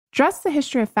Dress the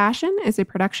History of Fashion is a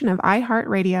production of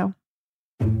iHeartRadio.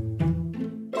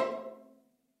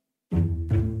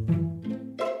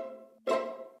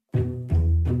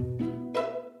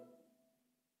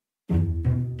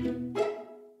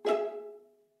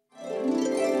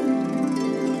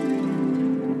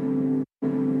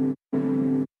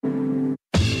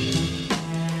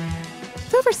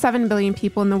 With over 7 billion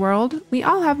people in the world, we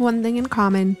all have one thing in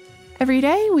common. Every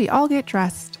day, we all get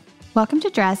dressed. Welcome to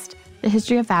Dressed, the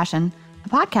History of Fashion, a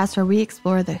podcast where we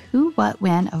explore the who, what,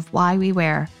 when of why we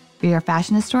wear. We are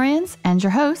fashion historians and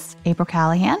your hosts, April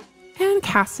Callahan and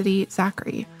Cassidy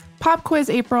Zachary. Pop quiz,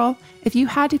 April. If you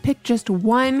had to pick just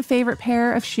one favorite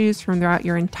pair of shoes from throughout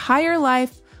your entire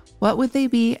life, what would they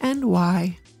be and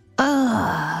why?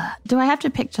 Do I have to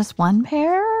pick just one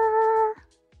pair?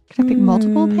 Can I pick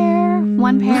multiple pair?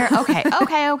 One pair? Okay.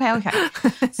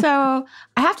 So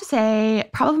I have to say,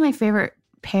 probably my favorite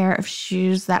pair of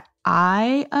shoes that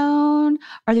I own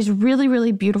are these really,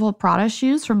 really beautiful Prada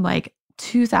shoes from like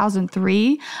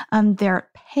 2003. They're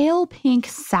pale pink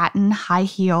satin high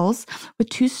heels with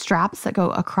two straps that go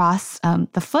across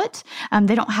the foot.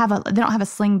 They don't have a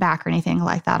sling back or anything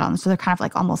like that on them, so they're kind of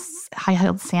like almost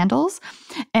high-heeled sandals.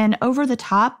 And over the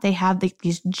top, they have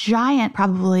these giant,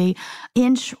 probably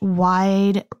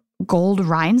inch-wide gold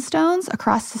rhinestones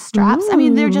across the straps. Ooh. I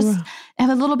mean, they have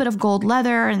a little bit of gold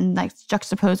leather and like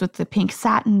juxtaposed with the pink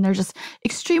satin. They're just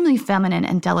extremely feminine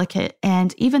and delicate.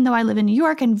 And even though I live in New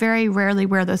York and very rarely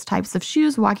wear those types of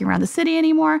shoes walking around the city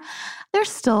anymore, they're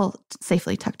still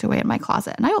safely tucked away in my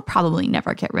closet. And I will probably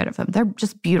never get rid of them. They're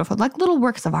just beautiful, like little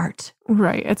works of art.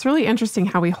 Right. It's really interesting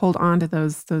how we hold on to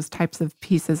those types of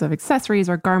pieces of accessories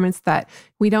or garments that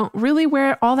we don't really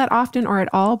wear all that often or at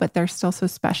all, but they're still so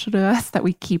special to us that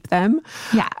we keep them.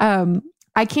 Yeah.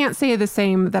 I can't say the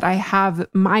same that I have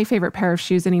my favorite pair of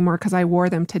shoes anymore because I wore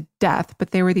them to death,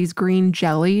 but they were these green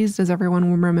jellies. Does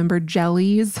everyone remember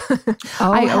jellies?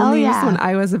 I owned these when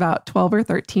I was about 12 or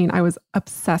 13. I was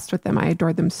obsessed with them. I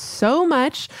adored them so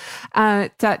much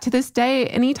that to this day,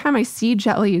 anytime I see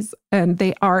jellies, and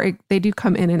they do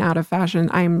come in and out of fashion,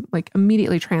 I'm like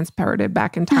immediately transported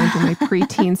back in time to my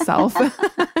preteen self.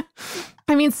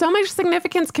 I mean, so much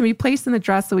significance can be placed in the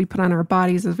dress that we put on our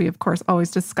bodies, as we, of course,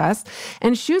 always discuss.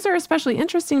 And shoes are especially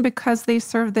interesting because they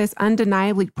serve this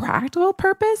undeniably practical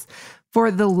purpose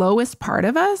for the lowest part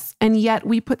of us. And yet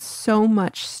we put so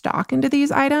much stock into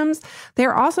these items.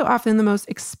 They're also often the most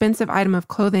expensive item of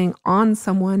clothing on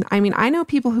someone. I mean, I know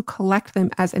people who collect them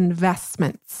as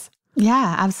investments.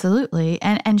 Yeah, absolutely.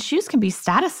 And shoes can be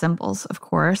status symbols, of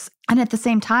course. And at the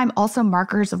same time, also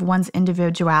markers of one's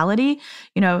individuality.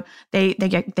 You know,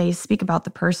 they speak about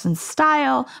the person's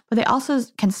style, but they also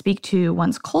can speak to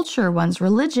one's culture, one's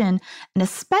religion, and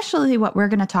especially what we're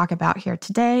going to talk about here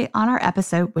today on our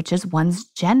episode, which is one's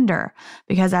gender.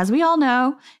 Because as we all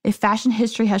know, if fashion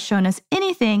history has shown us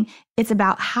anything, it's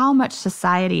about how much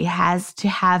society has to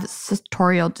have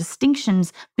sartorial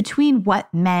distinctions between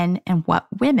what men and what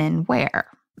women wear.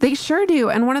 They sure do.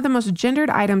 And one of the most gendered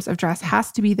items of dress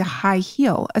has to be the high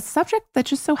heel, a subject that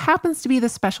just so happens to be the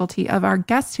specialty of our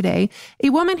guest today, a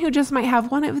woman who just might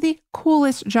have one of the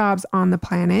coolest jobs on the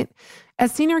planet.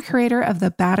 As senior curator of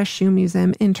the Bata Shoe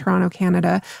Museum in Toronto,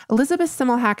 Canada, Elizabeth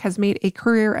Semmelhack has made a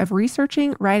career of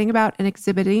researching, writing about, and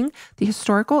exhibiting the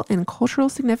historical and cultural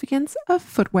significance of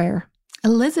footwear.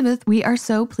 Elizabeth, we are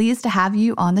so pleased to have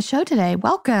you on the show today.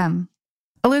 Welcome.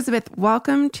 Elizabeth,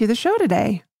 welcome to the show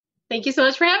today. Thank you so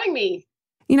much for having me.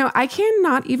 You know, I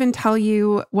cannot even tell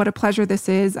you what a pleasure this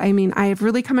is. I mean, I have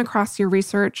really come across your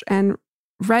research and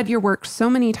read your work so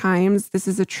many times. This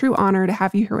is a true honor to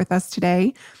have you here with us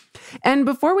today. And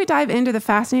before we dive into the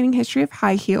fascinating history of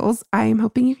high heels, I am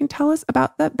hoping you can tell us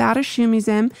about the Bata Shoe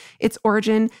Museum, its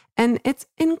origin, and its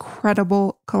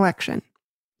incredible collection.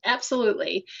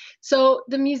 Absolutely. So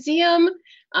the museum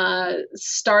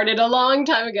started a long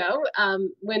time ago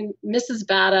when Mrs.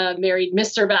 Bata married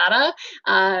Mr. Bata,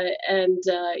 and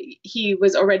he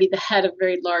was already the head of a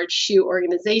very large shoe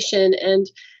organization. And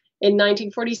in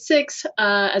 1946,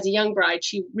 as a young bride,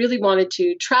 she really wanted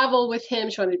to travel with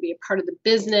him. She wanted to be a part of the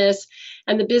business,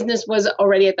 and the business was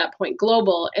already at that point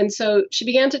global. And so she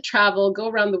began to travel, go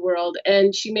around the world,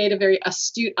 and she made a very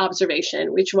astute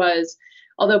observation, which was,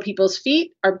 although people's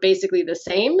feet are basically the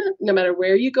same, no matter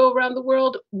where you go around the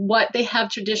world, what they have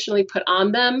traditionally put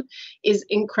on them is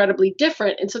incredibly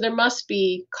different. And so there must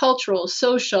be cultural,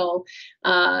 social,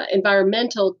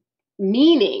 environmental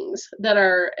meanings that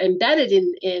are embedded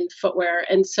in footwear.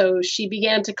 And so she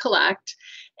began to collect,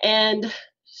 and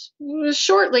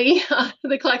shortly,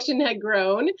 the collection had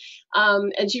grown.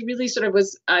 And she really sort of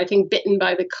was, I think, bitten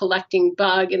by the collecting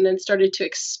bug and then started to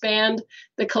expand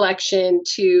the collection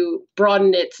to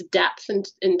broaden its depth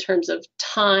in terms of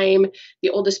time. The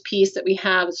oldest piece that we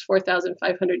have is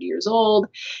 4,500 years old,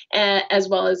 as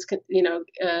well as,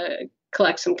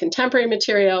 collect some contemporary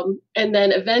material. And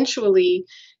then eventually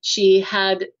she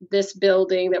had this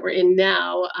building that we're in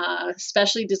now,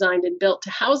 specially designed and built to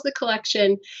house the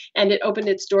collection. And it opened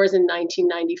its doors in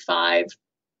 1995.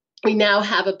 We now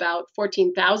have about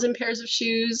 14,000 pairs of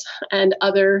shoes and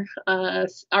other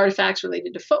artifacts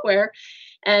related to footwear.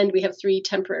 And we have 3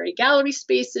 temporary gallery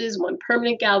spaces, 1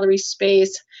 permanent gallery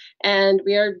space. And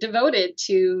we are devoted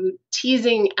to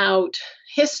teasing out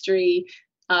history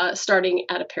starting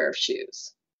at a pair of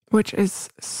shoes. Which is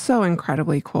so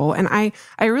incredibly cool. And I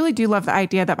really do love the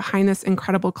idea that behind this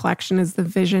incredible collection is the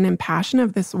vision and passion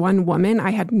of this one woman.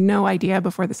 I had no idea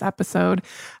before this episode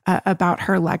about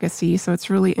her legacy. So it's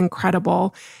really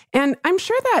incredible. And I'm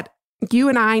sure that you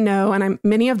and I know, and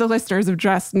many of the listeners of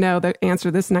Dressed know the answer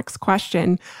to this next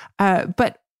question.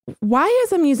 But why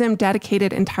is a museum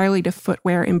dedicated entirely to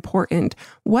footwear important?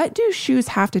 What do shoes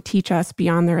have to teach us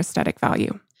beyond their aesthetic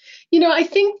value? I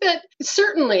think that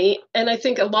certainly, and I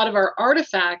think a lot of our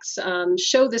artifacts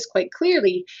show this quite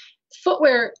clearly,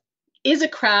 footwear is a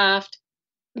craft.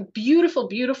 Beautiful,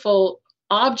 beautiful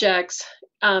objects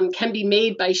can be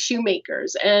made by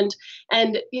shoemakers. And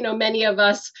many of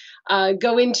us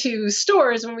go into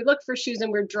stores when we look for shoes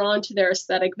and we're drawn to their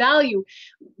aesthetic value.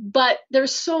 But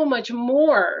there's so much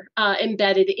more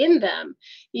embedded in them.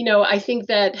 I think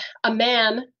that a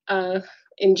man,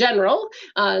 in general,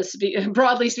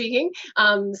 broadly speaking,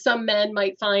 some men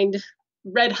might find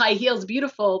red high heels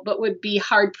beautiful, but would be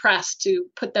hard pressed to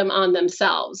put them on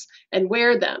themselves and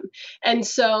wear them. And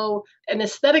so an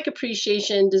aesthetic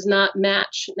appreciation does not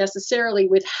match necessarily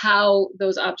with how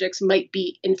those objects might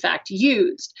be in fact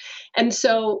used. And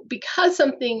so because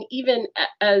something even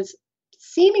as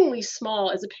seemingly small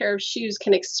as a pair of shoes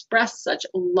can express such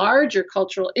larger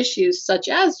cultural issues such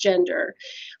as gender,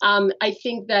 I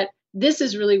think that this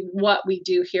is really what we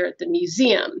do here at the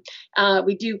museum.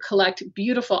 We do collect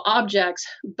beautiful objects,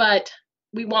 but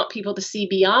we want people to see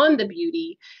beyond the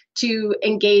beauty, to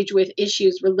engage with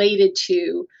issues related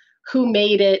to who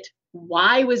made it,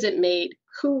 why was it made,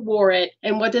 who wore it,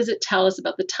 and what does it tell us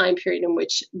about the time period in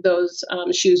which those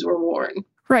shoes were worn.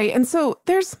 Right. And so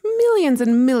there's millions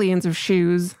and millions of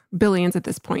shoes, billions at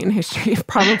this point in history,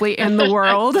 probably in the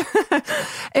world.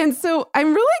 And so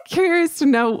I'm really curious to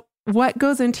know what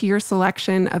goes into your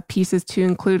selection of pieces to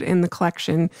include in the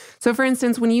collection. So for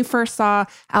instance, when you first saw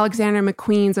Alexander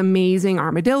McQueen's amazing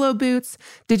armadillo boots,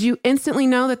 did you instantly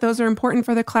know that those are important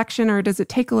for the collection, or does it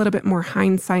take a little bit more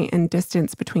hindsight and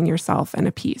distance between yourself and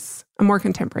a piece, a more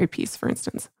contemporary piece, for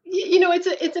instance?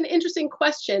 It's an interesting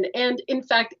question. And in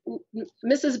fact,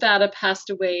 Mrs. Bada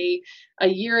passed away a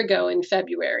year ago in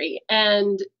February,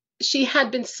 and she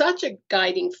had been such a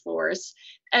guiding force.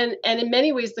 And in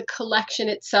many ways, the collection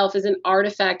itself is an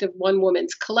artifact of one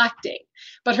woman's collecting.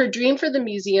 But her dream for the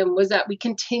museum was that we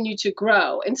continue to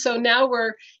grow. And so now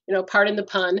we're, pardon the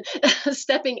pun,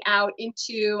 stepping out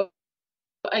into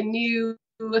a new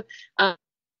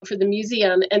for the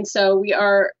museum. And so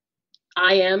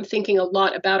I am thinking a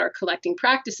lot about our collecting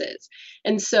practices.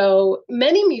 And so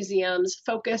many museums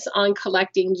focus on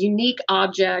collecting unique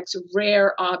objects,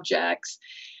 rare objects.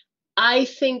 I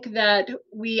think that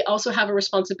we also have a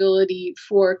responsibility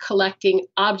for collecting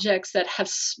objects that have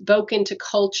spoken to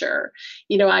culture.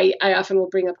 I often will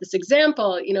bring up this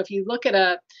example. If you look at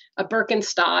a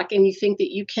Birkenstock and you think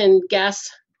that you can guess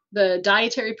the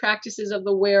dietary practices of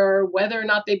the wearer, whether or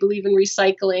not they believe in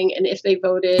recycling, and if they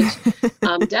voted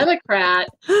Democrat,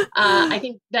 I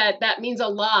think that means a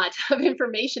lot of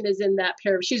information is in that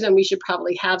pair of shoes, and we should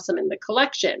probably have some in the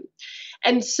collection.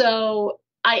 And so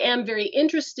I am very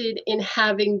interested in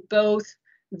having both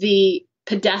the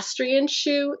pedestrian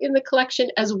shoe in the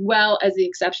collection as well as the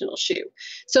exceptional shoe.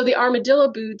 So the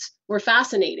armadillo boots were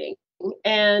fascinating,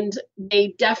 and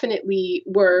they definitely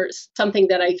were something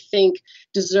that I think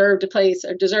deserves a place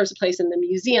in the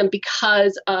museum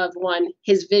because of, one,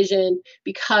 his vision,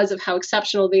 because of how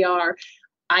exceptional they are.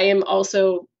 I am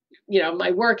also,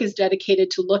 my work is dedicated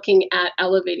to looking at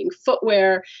elevating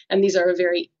footwear, and these are a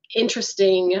very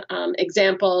interesting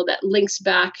example that links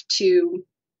back to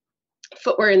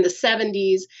footwear in the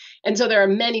 70s. And so there are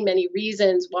many, many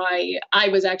reasons why I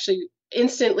was actually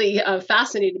instantly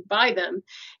fascinated by them.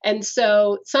 And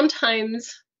so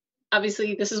sometimes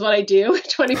obviously this is what I do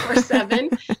 24/7,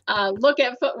 look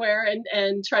at footwear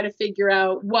and try to figure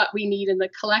out what we need in the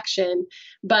collection.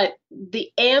 But the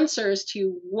answers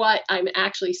to what I'm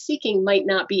actually seeking might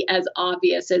not be as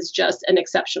obvious as just an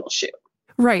exceptional shoe.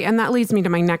 Right. And that leads me to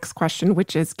my next question,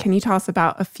 which is, can you tell us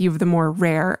about a few of the more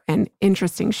rare and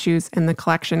interesting shoes in the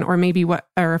collection, or maybe what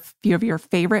are a few of your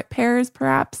favorite pairs,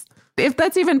 perhaps? If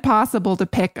that's even possible to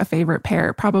pick a favorite pair,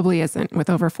 it probably isn't with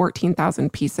over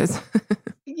 14,000 pieces.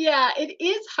 Yeah, it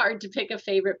is hard to pick a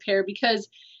favorite pair because,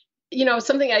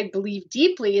 something I believe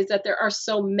deeply is that there are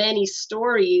so many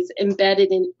stories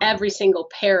embedded in every single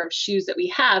pair of shoes that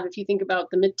we have. If you think about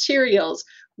the materials,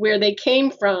 where they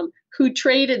came from, who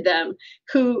traded them,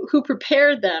 who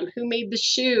prepared them, who made the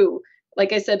shoe,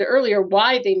 like I said earlier,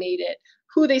 why they made it,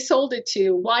 who they sold it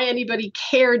to, why anybody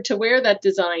cared to wear that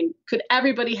design. Could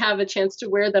everybody have a chance to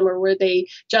wear them, or were they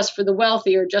just for the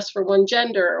wealthy or just for one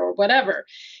gender or whatever?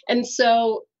 And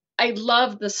so I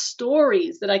love the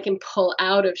stories that I can pull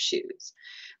out of shoes.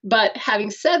 But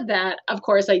having said that, of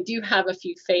course, I do have a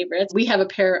few favorites. We have a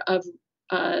pair of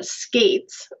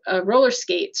skates, roller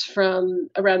skates from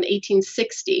around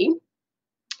 1860.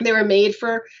 They were made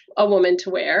for a woman to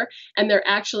wear, and they're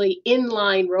actually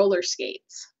inline roller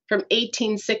skates from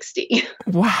 1860.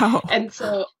 Wow. And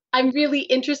so I'm really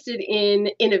interested in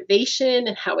innovation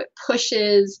and how it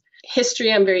pushes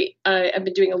history. I've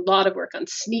been doing a lot of work on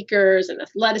sneakers and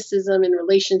athleticism in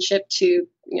relationship to,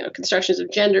 constructions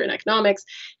of gender and economics.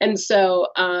 And so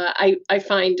I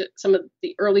find some of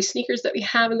the early sneakers that we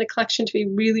have in the collection to be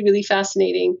really, really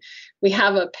fascinating. We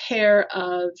have a pair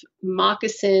of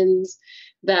moccasins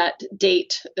that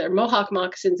they're Mohawk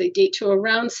moccasins. They date to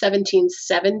around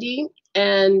 1770.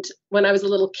 And when I was a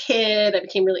little kid, I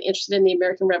became really interested in the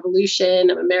American Revolution.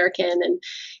 I'm American.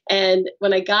 And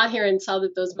when I got here and saw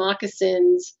that those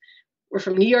moccasins were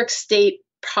from New York State,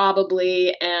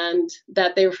 probably, and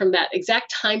that they were from that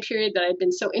exact time period that I'd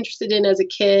been so interested in as a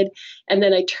kid. And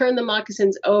then I turned the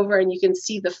moccasins over and you can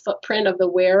see the footprint of the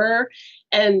wearer.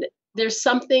 And there's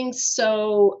something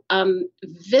so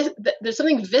there's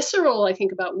something visceral, I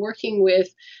think, about working with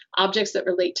objects that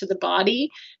relate to the body.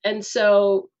 And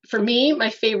so for me, my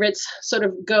favorites sort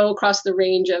of go across the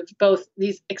range of both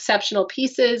these exceptional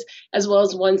pieces as well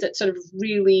as ones that sort of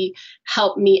really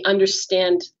help me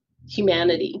understand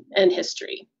humanity and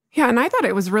history. Yeah, and I thought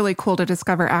it was really cool to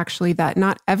discover actually that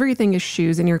not everything is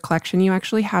shoes in your collection. You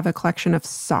actually have a collection of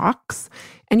socks,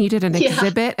 and you did an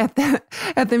exhibit at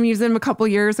the museum a couple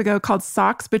years ago called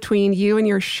Socks Between You and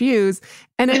Your Shoes.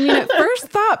 And I mean, at first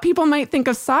thought, people might think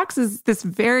of socks as this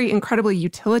very incredibly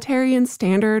utilitarian,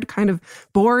 standard, kind of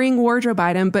boring wardrobe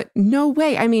item, but no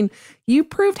way. I mean, you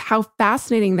proved how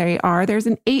fascinating they are. There's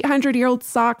an 800-year-old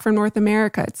sock from North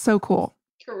America. It's so cool.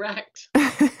 Correct.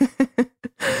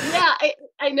 Yeah,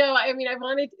 I know. I mean, I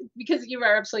wanted, because you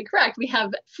are absolutely correct. We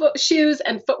have shoes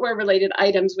and footwear related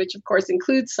items, which of course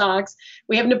include socks.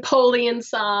 We have Napoleon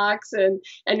socks, and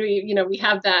we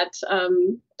have that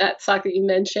sock that you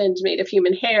mentioned made of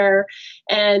human hair.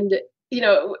 And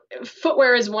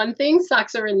footwear is one thing,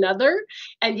 socks are another,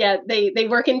 and yet they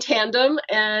work in tandem.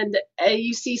 And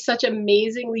you see such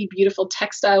amazingly beautiful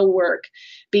textile work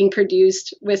being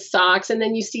produced with socks, and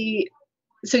then you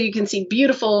can see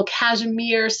beautiful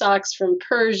cashmere socks from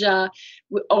Persia,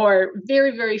 or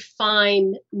very, very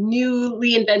fine,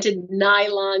 newly invented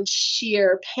nylon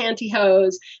sheer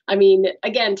pantyhose. I mean,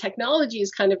 again, technology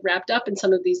is kind of wrapped up in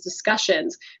some of these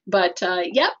discussions, but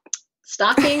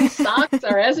socks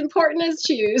are as important as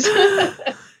shoes.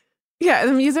 Yeah,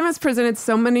 the museum has presented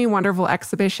so many wonderful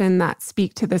exhibitions that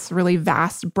speak to this really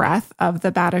vast breadth of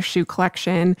the Bata shoe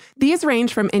collection. These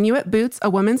range from Inuit Boots, A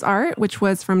Woman's Art, which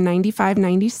was from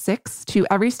 95-96, to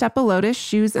Every Step a Lotus,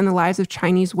 Shoes in the Lives of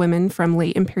Chinese Women from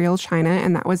Late Imperial China,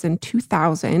 and that was in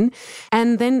 2000.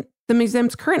 And then the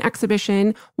museum's current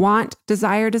exhibition, Want,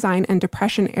 Desire, Design, and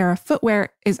Depression-Era Footwear,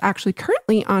 is actually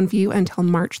currently on view until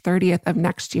March 30th of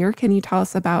next year. Can you tell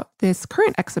us about this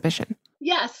current exhibition?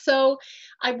 Yes. So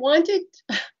I wanted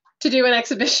to do an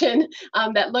exhibition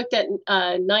that looked at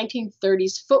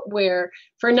 1930s footwear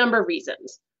for a number of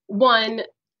reasons. One,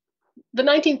 the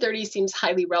 1930s seems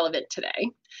highly relevant today.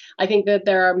 I think that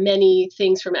there are many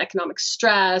things from economic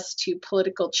stress to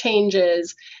political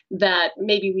changes that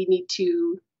maybe we need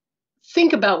to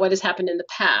think about what has happened in the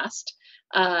past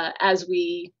as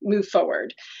we move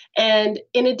forward. And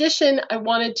in addition, I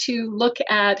wanted to look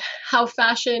at how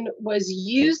fashion was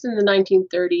used in the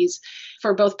 1930s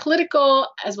for both political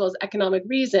as well as economic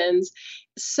reasons.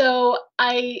 So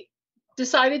I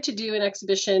decided to do an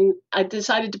exhibition. I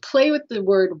decided to play with the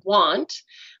word want.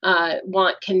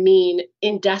 Want can mean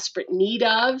in desperate need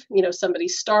of, somebody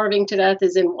starving to death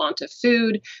is in want of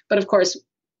food. But of course,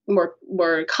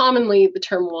 more commonly, the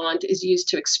term want is used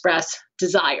to express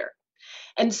desire.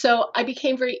 And so I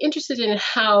became very interested in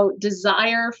how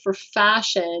desire for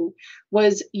fashion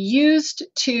was used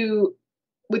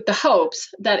with the hopes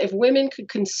that if women could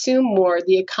consume more,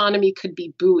 the economy could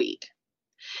be buoyed.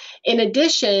 In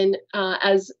addition,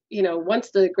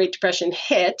 once the Great Depression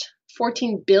hit,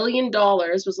 $14 billion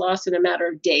was lost in a matter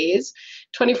of days.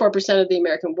 24% of the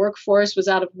American workforce was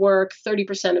out of work.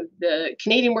 30% of the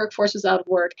Canadian workforce was out of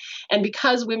work. And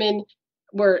because women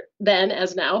were then,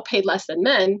 as now, paid less than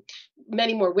men,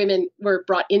 many more women were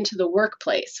brought into the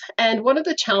workplace. And one of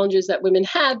the challenges that women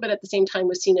had, but at the same time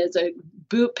was seen as a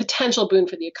potential boon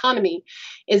for the economy,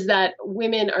 is that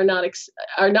women are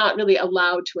not really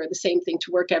allowed to wear the same thing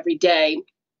to work every day.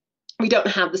 We don't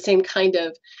have the same kind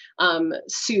of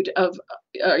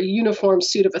uniform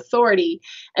suit of authority.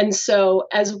 And so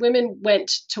as women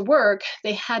went to work,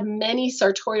 they had many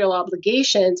sartorial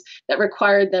obligations that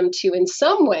required them to, in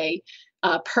some way,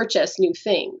 purchase new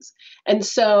things. And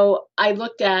so I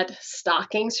looked at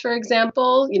stockings, for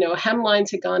example. Hemlines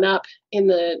had gone up in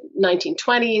the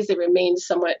 1920s. They remained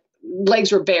somewhat,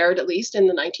 legs were bared at least in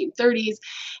the 1930s.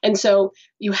 And so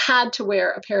you had to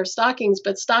wear a pair of stockings,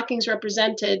 but stockings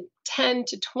represented 10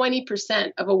 to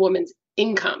 20% of a woman's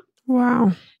income.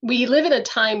 Wow. We live in a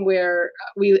time where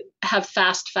we have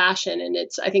fast fashion, and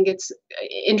I think it's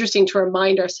interesting to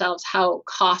remind ourselves how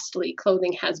costly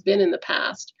clothing has been in the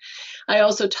past. I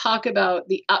also talk about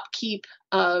the upkeep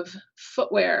of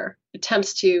footwear,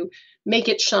 attempts to make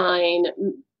it shine,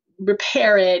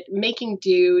 repair it, making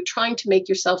do, trying to make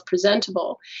yourself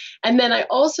presentable. And then I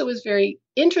also was very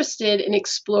interested in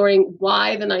exploring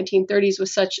why the 1930s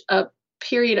was such a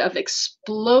period of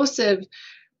explosive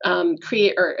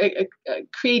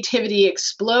creativity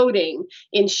exploding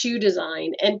in shoe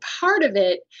design. And part of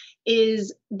it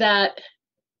is that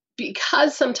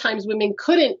because sometimes women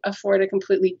couldn't afford a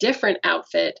completely different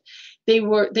outfit, they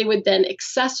would then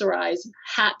accessorize.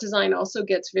 Hat design also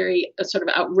gets very sort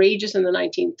of outrageous in the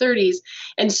 1930s.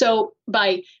 And so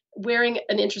by wearing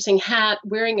an interesting hat,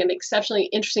 wearing an exceptionally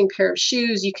interesting pair of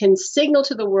shoes, you can signal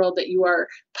to the world that you are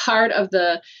part of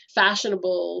the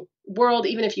fashionable world,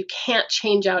 even if you can't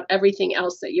change out everything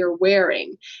else that you're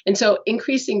wearing. And so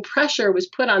increasing pressure was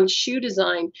put on shoe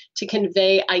design to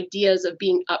convey ideas of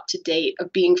being up to date,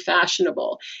 of being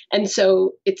fashionable. And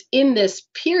so it's in this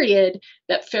period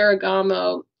that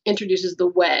Ferragamo introduces the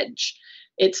wedge.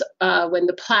 It's when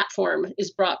the platform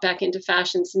is brought back into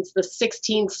fashion since the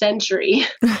 16th century.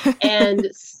 And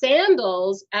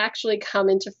sandals actually come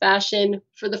into fashion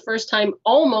for the first time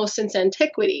almost since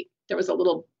antiquity. There was a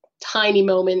little tiny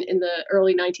moment in the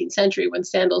early 19th century when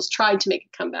sandals tried to make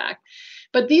a comeback.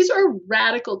 But these are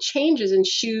radical changes in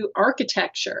shoe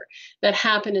architecture that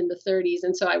happened in the 30s.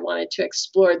 And so I wanted to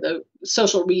explore the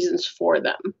social reasons for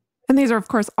them. And these are, of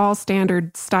course, all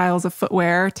standard styles of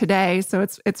footwear today. So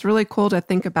it's really cool to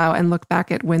think about and look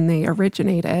back at when they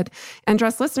originated. And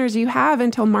Dress listeners, you have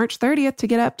until March 30th to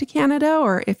get up to Canada,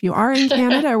 or if you are in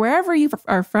Canada or wherever you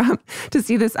are from, to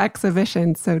see this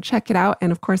exhibition. So check it out. And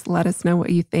of course, let us know what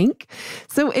you think.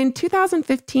 So in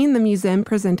 2015, the museum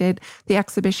presented the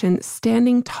exhibition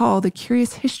Standing Tall, The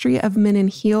Curious History of Men in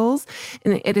Heels.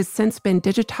 And it has since been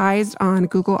digitized on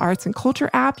Google Arts and Culture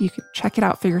app. You can check it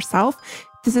out for yourself.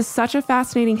 This is such a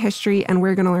fascinating history, and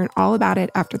we're going to learn all about it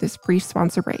after this brief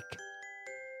sponsor break.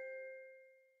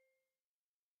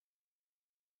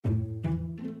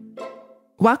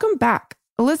 Welcome back.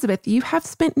 Elizabeth, you have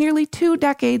spent nearly 2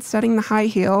 decades studying the high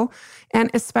heel, and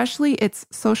especially its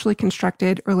socially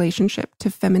constructed relationship to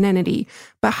femininity.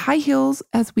 But high heels,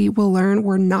 as we will learn,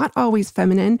 were not always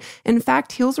feminine. In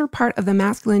fact, heels were part of the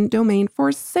masculine domain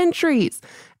for centuries.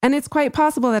 And it's quite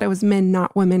possible that it was men,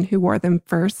 not women, who wore them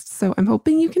first. So I'm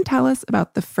hoping you can tell us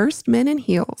about the first men in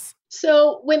heels.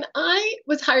 So when I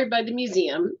was hired by the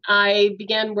museum, I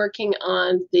began working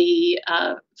on the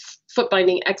foot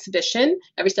binding exhibition,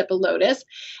 Every Step a Lotus.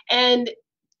 And,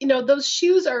 those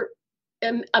shoes are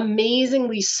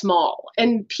amazingly small.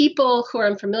 And people who are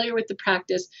unfamiliar with the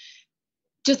practice,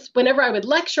 just whenever I would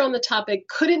lecture on the topic,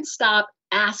 couldn't stop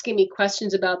asking me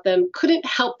questions about them, couldn't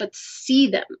help but see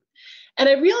them. And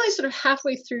I realized sort of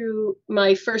halfway through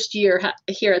my first year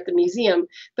here at the museum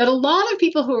that a lot of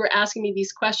people who were asking me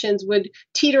these questions would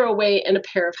teeter away in a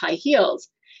pair of high heels.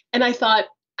 And I thought,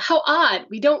 how odd,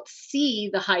 we don't see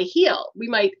the high heel. We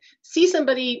might see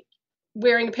somebody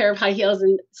wearing a pair of high heels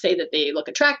and say that they look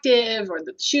attractive or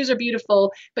that the shoes are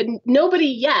beautiful, but nobody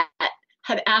yet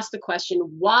had asked the question,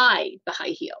 why the high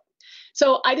heel?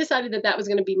 So I decided that was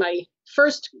going to be my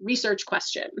first research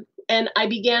question. And I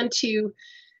began to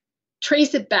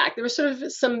trace it back. There were sort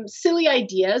of some silly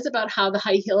ideas about how the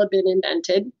high heel had been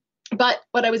invented. But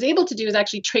what I was able to do is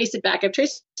actually trace it back. I've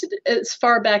traced it as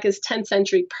far back as 10th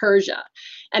century Persia.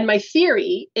 And my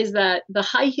theory is that the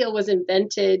high heel was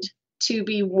invented to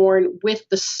be worn with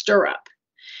the stirrup.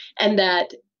 And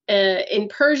that in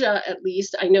Persia, at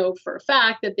least, I know for a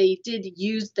fact that they did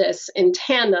use this in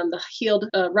tandem, the heeled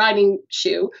riding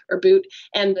shoe or boot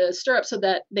and the stirrup, so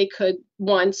that they could,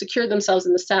 one, secure themselves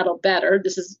in the saddle better.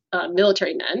 This is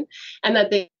military men. And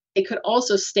that they could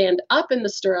also stand up in the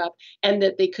stirrup, and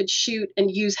that they could shoot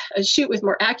with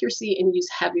more accuracy and use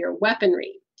heavier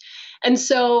weaponry. And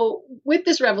so with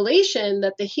this revelation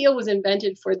that the heel was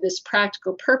invented for this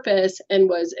practical purpose and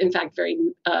was in fact very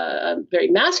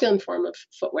masculine form of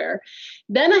footwear,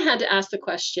 then I had to ask the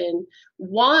question,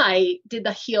 why did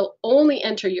the heel only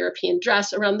enter European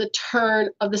dress around the turn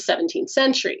of the 17th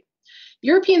century?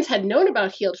 Europeans had known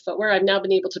about heeled footwear. I've now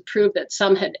been able to prove that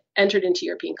some had entered into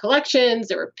European collections.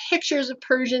 There were pictures of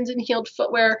Persians in heeled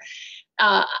footwear.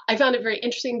 I found it very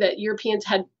interesting that Europeans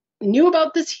knew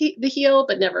about the heel,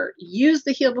 but never used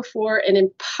the heel before. And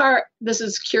in part, this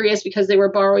is curious because they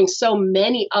were borrowing so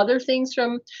many other things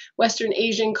from Western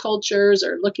Asian cultures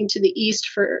or looking to the East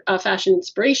for fashion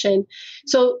inspiration.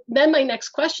 So then my next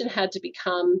question had to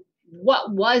become,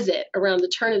 what was it around the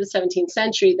turn of the 17th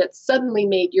century that suddenly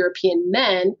made European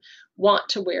men want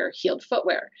to wear heeled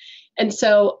footwear? And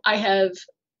so I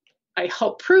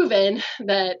hope, proven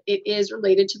that it is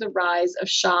related to the rise of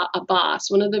Shah Abbas,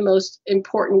 one of the most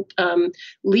important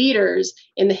leaders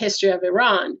in the history of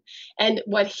Iran. And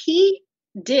what he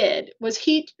did was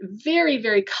he very,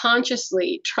 very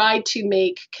consciously tried to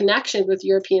make connections with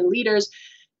European leaders.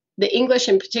 The English,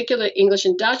 in particular, English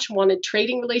and Dutch, wanted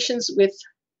trading relations with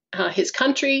his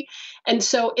country. And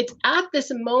so it's at this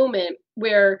moment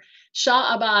where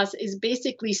Shah Abbas is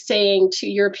basically saying to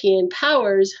European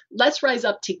powers, let's rise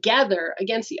up together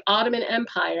against the Ottoman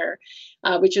Empire,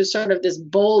 which is sort of this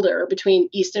boulder between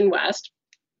East and West.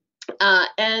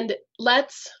 And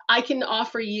I can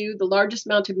offer you the largest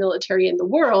mounted military in the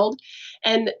world.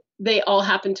 And they all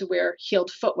happen to wear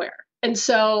heeled footwear. And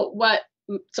so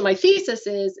my thesis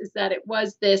is that it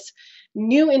was this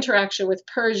new interaction with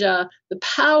Persia, the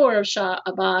power of Shah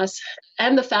Abbas,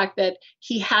 and the fact that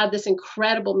he had this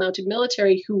incredible mounted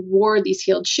military who wore these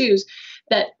heeled shoes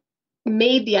that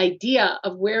made the idea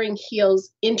of wearing heels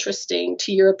interesting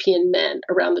to European men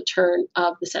around the turn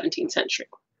of the 17th century.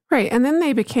 Right. And then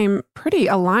they became pretty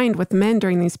aligned with men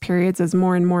during these periods as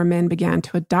more and more men began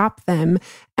to adopt them.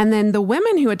 And then the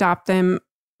women who adopt them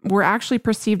were actually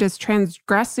perceived as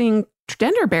transgressing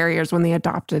gender barriers when they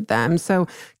adopted them. So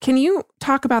can you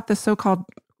talk about the so-called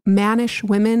mannish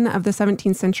women of the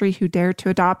 17th century who dared to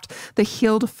adopt the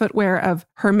heeled footwear of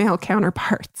her male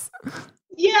counterparts?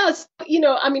 Yes.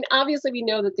 Obviously we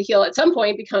know that the heel at some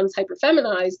point becomes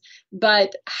hyperfeminized,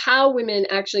 but how women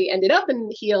actually ended up in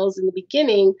heels in the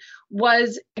beginning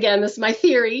was, again, this is my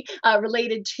theory,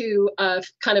 related to a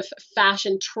kind of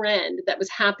fashion trend that was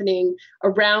happening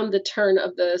around the turn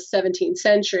of the 17th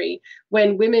century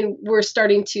when women were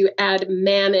starting to add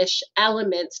mannish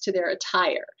elements to their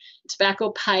attire.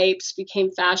 Tobacco pipes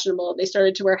became fashionable. They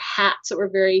started to wear hats that were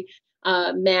very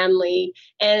manly.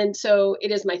 And so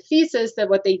it is my thesis that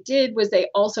what they did was they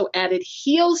also added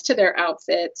heels to their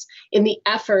outfits in the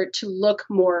effort to look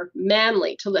more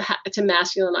manly, to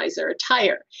masculinize their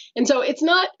attire. And so it's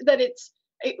not that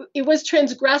it was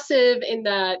transgressive in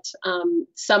that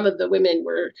some of the women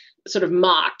were sort of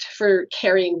mocked for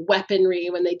carrying weaponry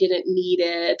when they didn't need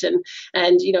it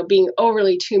and being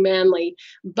overly too manly.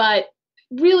 But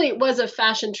really it was a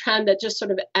fashion trend that just sort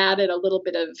of added a little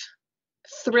bit of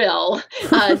thrill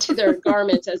to their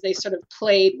garments as they sort of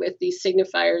played with these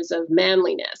signifiers of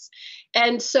manliness.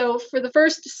 And so for the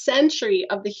first century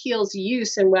of the heel's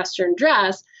use in Western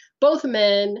dress, both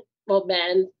men,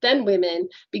 then women,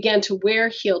 began to wear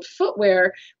heeled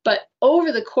footwear. But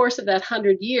over the course of that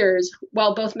 100 years,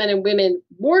 while both men and women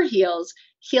wore heels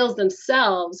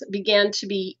themselves began to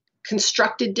be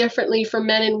constructed differently for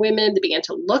men and women. They began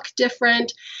to look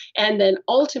different. And then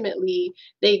ultimately,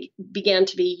 they began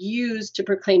to be used to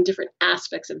proclaim different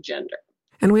aspects of gender.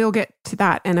 And we'll get to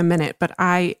that in a minute. But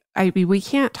we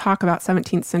can't talk about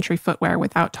 17th century footwear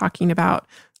without talking about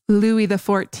Louis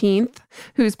XIV,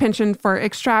 whose penchant for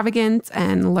extravagant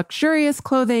and luxurious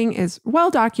clothing is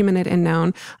well documented and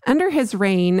known. Under his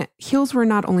reign, heels were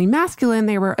not only masculine,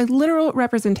 they were a literal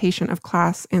representation of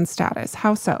class and status.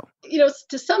 How so?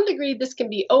 To some degree, this can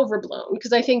be overblown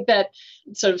because I think that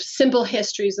sort of simple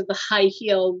histories of the high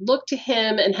heel look to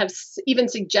him and have even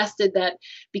suggested that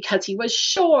because he was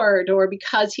short or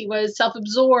because he was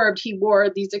self-absorbed, he wore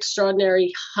these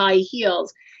extraordinary high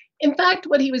heels. In fact,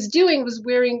 what he was doing was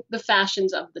wearing the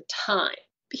fashions of the time.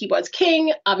 He was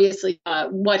king. Obviously,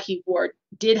 what he wore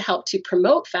did help to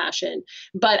promote fashion.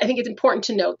 But I think it's important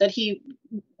to note that he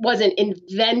wasn't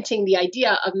inventing the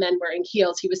idea of men wearing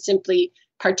heels. He was simply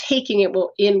partaking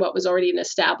in what was already an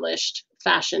established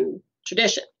fashion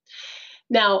tradition.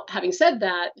 Now, having said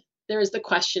that, there is the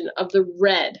question of the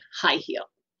red high heel.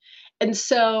 And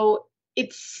so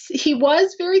he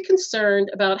was very concerned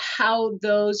about how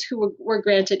those who were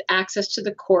granted access to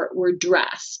the court were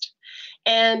dressed.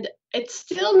 And it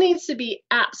still needs to be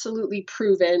absolutely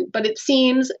proven, but it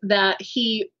seems that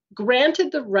he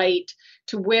granted the right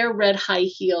to wear red high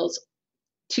heels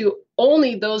to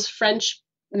only those French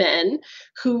men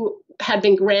who had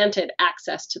been granted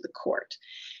access to the court.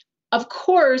 Of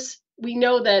course, we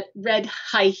know that red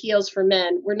high heels for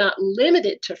men were not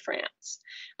limited to France.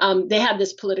 They had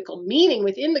this political meaning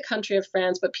within the country of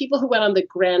France, but people who went on the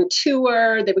grand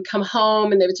tour, they would come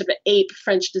home and they would sort of ape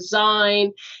French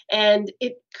design. And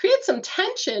it creates some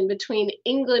tension between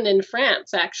England and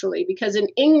France, actually, because in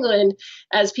England,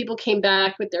 as people came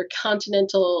back with their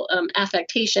continental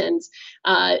affectations,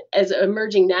 as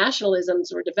emerging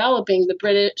nationalisms were developing, the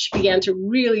British began to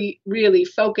really, really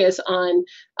focus on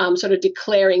sort of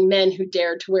declaring men who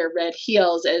dared to wear red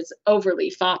heels as overly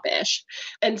foppish.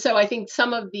 And so I think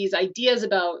some of these ideas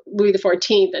about Louis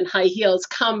XIV and high heels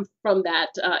come from that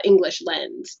English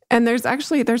lens. And there's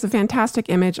a fantastic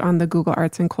image on the Google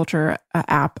Arts and Culture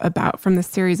app from the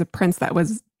series of prints that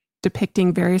was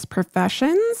depicting various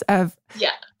professions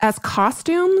as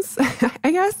costumes,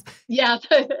 I guess. Yeah,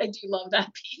 I do love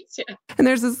that piece. Yeah. And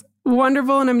there's this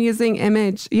wonderful and amusing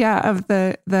image, of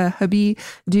the habit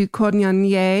du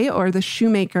cordonnier, or the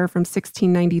shoemaker from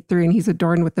 1693. And he's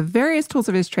adorned with the various tools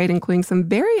of his trade, including some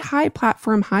very high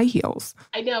platform high heels.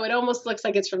 I know, it almost looks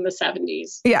like it's from the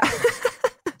 70s. Yeah.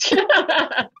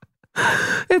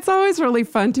 It's always really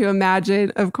fun to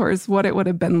imagine, of course, what it would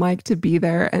have been like to be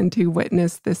there and to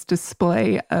witness this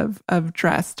display of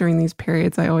dress during these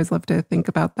periods. I always love to think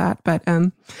about that. But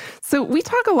so we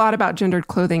talk a lot about gendered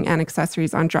clothing and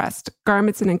accessories on dress,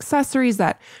 garments and accessories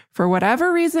that, for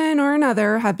whatever reason or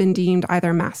another, have been deemed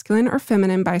either masculine or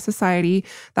feminine by society.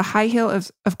 The high heel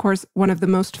is, of course, one of the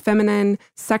most feminine,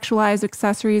 sexualized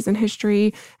accessories in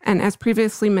history. And as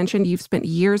previously mentioned, you've spent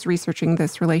years researching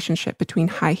this relationship between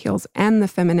high heels and the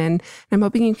feminine. And I'm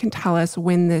hoping you can tell us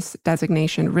when this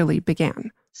designation really began.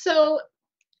 So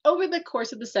over the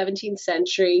course of the 17th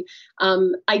century,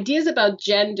 ideas about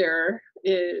gender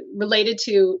related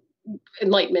to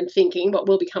Enlightenment thinking, what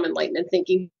will become Enlightenment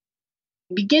thinking,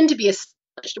 begin to be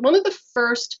established. One of the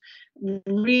first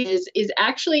reasons is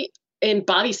actually in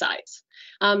body size.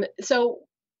 So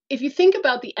if you think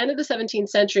about the end of the 17th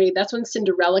century, that's when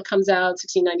Cinderella comes out,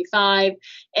 1695.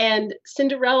 And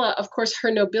Cinderella, of course, her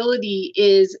nobility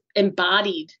is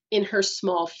embodied in her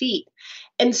small feet.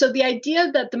 And so the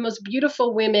idea that the most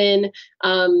beautiful women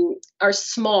are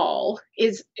small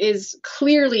is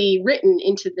clearly written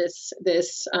into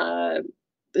this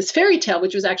fairy tale,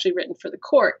 which was actually written for the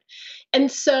court. And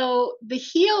so the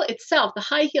heel itself, the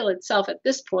high heel itself at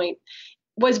this point,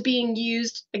 was being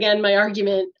used, again, my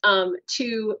argument,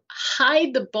 to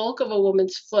hide the bulk of a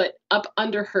woman's foot up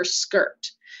under her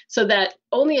skirt so that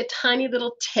only a tiny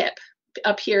little tip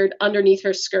appeared underneath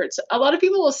her skirts. A lot of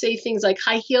people will say things like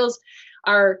high heels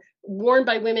are worn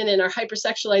by women and are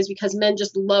hypersexualized because men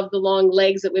just love the long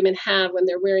legs that women have when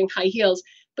they're wearing high heels.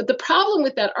 But the problem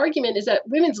with that argument is that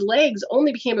women's legs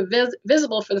only became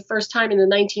visible for the first time in the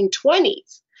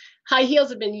 1920s. High heels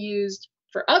have been used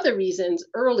for other reasons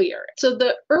earlier. So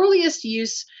the earliest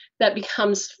use that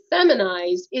becomes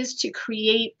feminized is to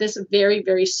create this very,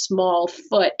 very small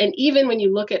foot. And even when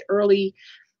you look at early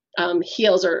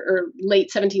heels or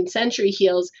late 17th century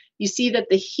heels, you see that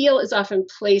the heel is often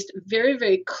placed very,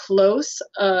 very close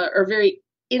or very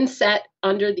inset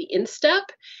under the instep.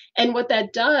 And what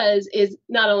that does is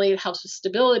not only it helps with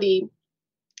stability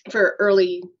for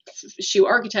early shoe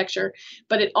architecture,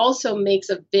 but it also makes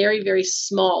a very, very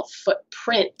small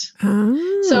footprint.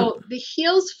 Oh. So the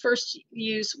heel's first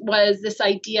use was this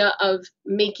idea of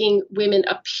making women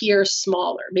appear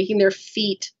smaller, making their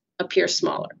feet appear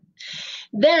smaller.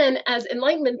 Then as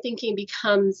Enlightenment thinking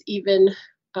becomes even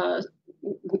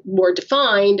more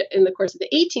defined in the course of the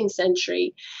 18th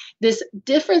century, this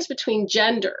difference between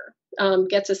gender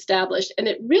gets established, and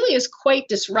it really is quite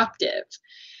disruptive.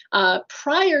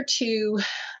 Prior to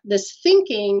this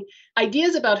thinking,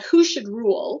 ideas about who should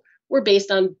rule were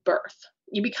based on birth.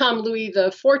 You become Louis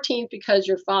the 14th because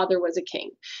your father was a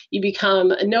king. You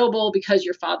become a noble because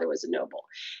your father was a noble.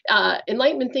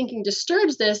 Enlightenment thinking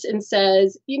disturbs this and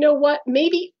says, you know what,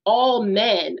 maybe all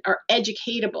men are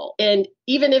educatable. And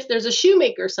even if there's a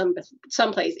shoemaker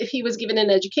someplace, if he was given an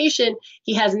education,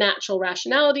 he has natural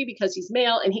rationality because he's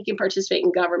male and he can participate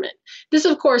in government. This,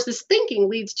 of course, this thinking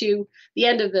leads to the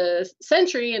end of the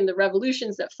century and the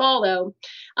revolutions that follow.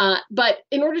 But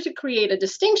in order to create a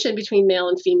distinction between male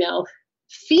and female,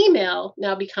 female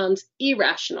now becomes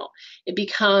irrational. It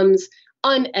becomes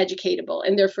uneducatable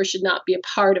and therefore should not be a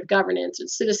part of governance and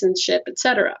citizenship,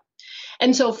 etc.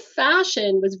 And so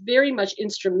fashion was very much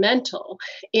instrumental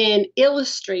in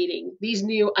illustrating these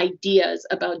new ideas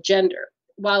about gender.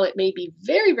 While it may be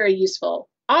very, very useful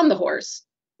on the horse,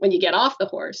 when you get off the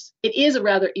horse, it is a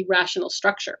rather irrational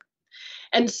structure.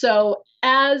 And so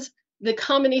as the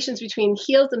combinations between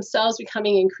heels themselves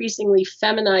becoming increasingly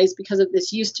feminized because of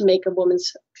this use to make a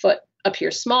woman's foot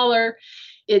appear smaller,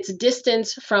 its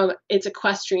distance from its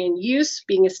equestrian use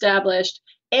being established,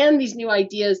 and these new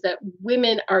ideas that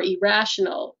women are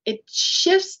irrational, it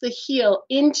shifts the heel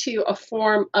into a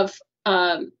form of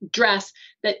dress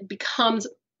that becomes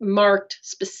marked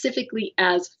specifically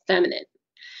as feminine.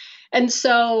 And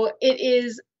so it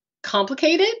is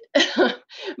complicated,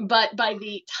 but by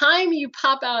the time you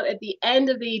pop out at the end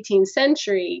of the 18th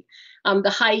century, the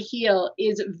high heel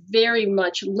is very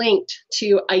much linked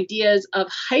to ideas of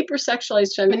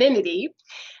hypersexualized femininity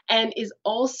and is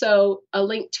also a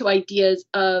link to ideas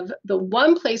of the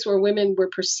one place where women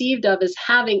were perceived of as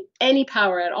having any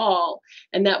power at all,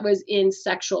 and that was in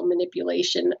sexual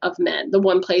manipulation of men, the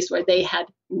one place where they had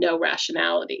no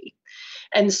rationality.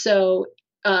 And so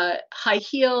high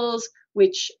heels,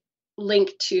 which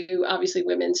link to obviously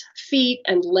women's feet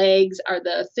and legs, are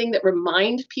the thing that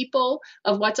remind people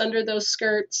of what's under those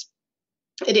skirts.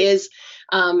 It is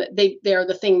they're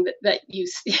the thing that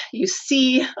you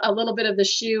see a little bit of the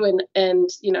shoe and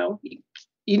you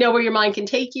know where your mind can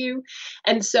take you,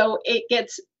 and so it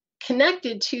gets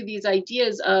connected to these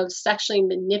ideas of sexually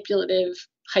manipulative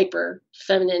hyper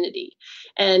femininity.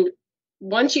 And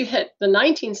once you hit the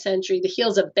 19th century, the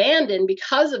heel's abandoned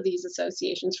because of these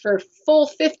associations for a full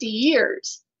 50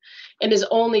 years and is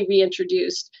only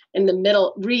reintroduced in the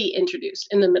middle of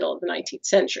the 19th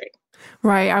century.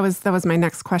 Right. That was my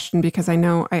next question, because I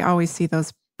know I always see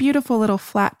those beautiful little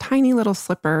flat, tiny little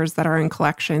slippers that are in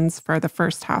collections for the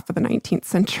first half of the 19th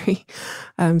century.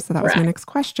 So that was my next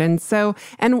question. So,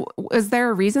 and is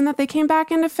there a reason that they came back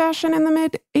into fashion in the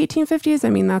mid 1850s? I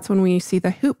mean, that's when we see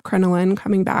the hoop crinoline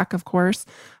coming back, of course,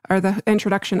 or the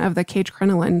introduction of the cage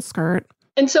crinoline skirt.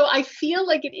 And so I feel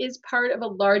like it is part of a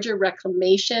larger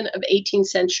reclamation of 18th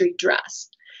century dress.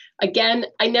 Again,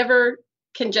 I never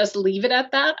can just leave it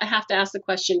at that. I have to ask the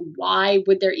question, why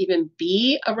would there even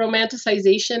be a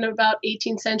romanticization about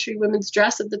 18th century women's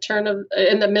dress in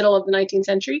the middle of the 19th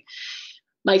century?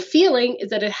 My feeling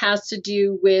is that it has to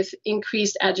do with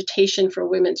increased agitation for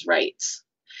women's rights.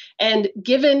 And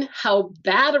given how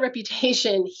bad a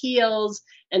reputation heels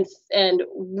and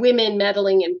women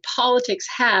meddling in politics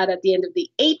had at the end of the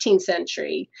 18th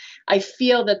century, I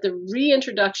feel that the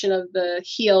reintroduction of the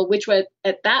heel, which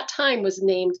at that time was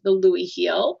named the Louis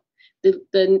heel,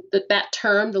 that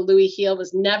term, the Louis heel,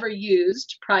 was never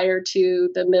used prior to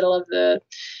the middle of the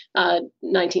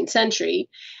 19th century.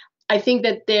 I think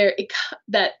that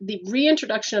that the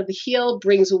reintroduction of the heel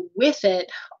brings with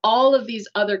it all of these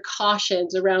other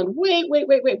cautions around, wait.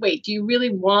 Do you really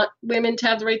want women to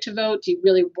have the right to vote? Do you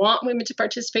really want women to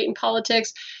participate in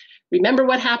politics? Remember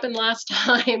what happened last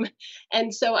time?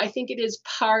 And so I think it is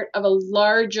part of a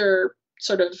larger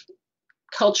sort of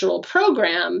cultural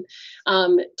program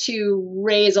to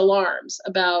raise alarms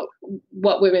about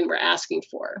what women were asking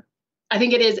for. I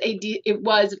think it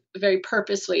was very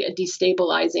purposely a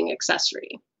destabilizing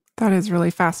accessory. That is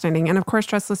really fascinating. And of course,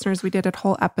 Dress listeners, we did a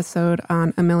whole episode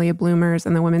on Amelia Bloomers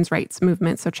and the women's rights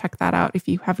movement. So check that out if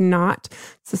you have not.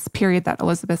 It's this period that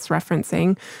Elizabeth's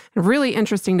referencing. And really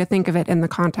interesting to think of it in the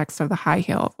context of the high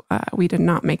heel. We did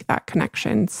not make that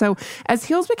connection. So as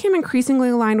heels became increasingly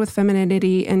aligned with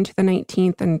femininity into the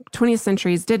 19th and 20th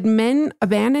centuries, did men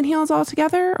abandon heels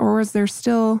altogether, or was it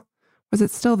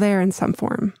still there in some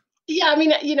form? Yeah, I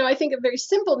mean, I think a very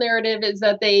simple narrative is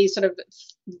that they sort of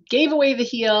gave away the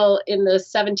heel in the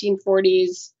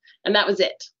 1740s, and that was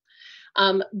it.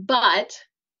 But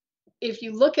if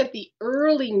you look at the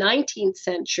early 19th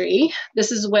century,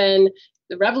 this is when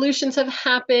the revolutions have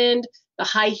happened. The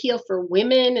high heel for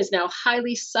women is now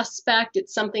highly suspect.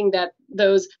 It's something that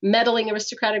those meddling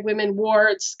aristocratic women wore.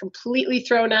 It's completely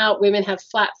thrown out. Women have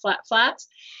flat, flat, flats.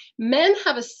 Men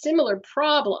have a similar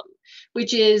problem,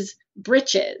 which is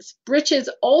breeches. Breeches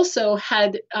also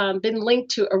had been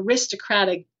linked to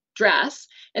aristocratic dress.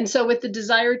 And so with the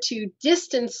desire to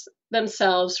distance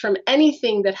themselves from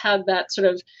anything that had that sort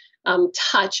of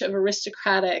touch of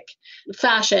aristocratic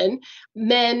fashion,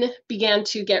 men began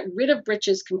to get rid of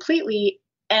breeches completely.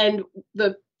 And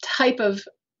the type of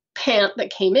pant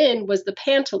that came in was the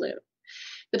pantaloon.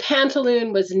 The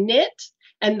pantaloon was knit,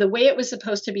 and the way it was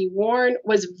supposed to be worn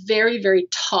was very, very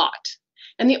taut.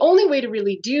 And the only way to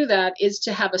really do that is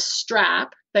to have a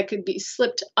strap that could be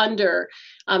slipped under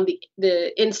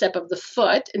the instep of the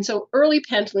foot. And so early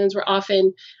pantaloons were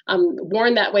often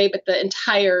worn that way, but the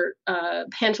entire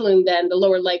pantaloon, then the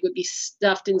lower leg would be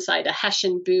stuffed inside a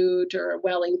Hessian boot or a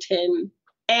Wellington.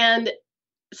 And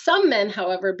some men,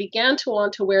 however, began to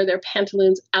want to wear their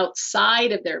pantaloons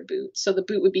outside of their boot. So the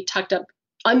boot would be tucked up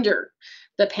under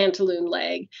the pantaloon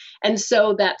leg. And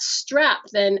so that strap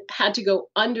then had to go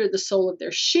under the sole of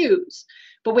their shoes.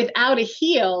 But without a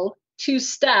heel, 2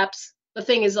 steps, the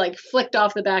thing is like flicked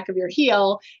off the back of your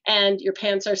heel and your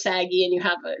pants are saggy and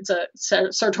it's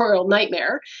a sartorial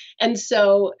nightmare. And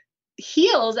so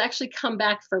heels actually come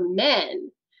back for men.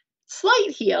 Slight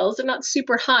heels, they're not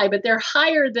super high, but they're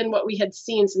higher than what we had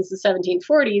seen since the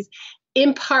 1740s,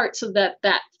 in part so that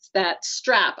that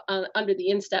strap under the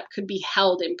instep could be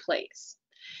held in place.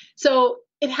 So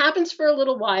it happens for a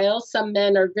little while. Some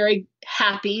men are very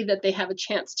happy that they have a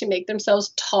chance to make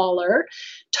themselves taller.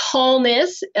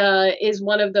 Tallness is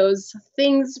one of those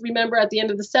things. Remember, at the end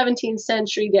of the 17th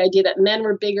century, the idea that men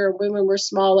were bigger, women were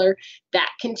smaller, that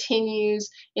continues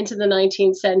into the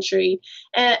 19th century.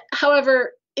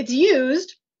 However, it's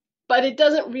used, but it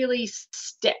doesn't really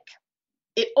stick.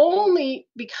 It only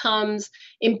becomes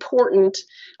important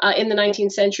in the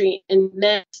 19th century in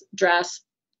men's dress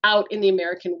out in the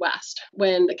American West,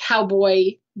 when the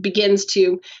cowboy begins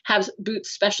to have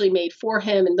boots specially made for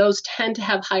him. And those tend to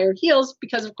have higher heels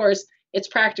because, of course, it's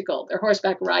practical. They're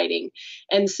horseback riding.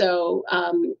 And so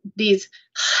these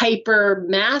hyper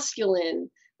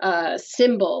masculine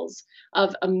symbols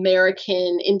of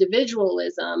American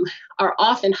individualism are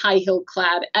often high heel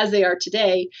clad, as they are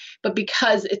today. But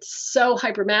because it's so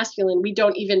hyper masculine, we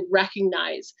don't even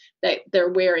recognize that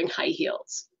they're wearing high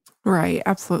heels. Right.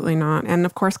 Absolutely not. And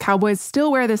of course, cowboys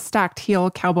still wear this stacked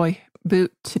heel cowboy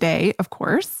boot today, of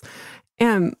course.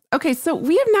 Okay, so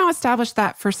we have now established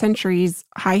that for centuries,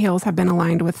 high heels have been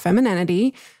aligned with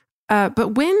femininity.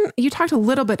 But when you talked a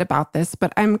little bit about this,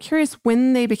 but I'm curious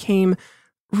when they became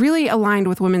really aligned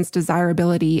with women's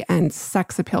desirability and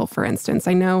sex appeal, for instance.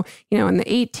 I know, in the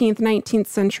 18th, 19th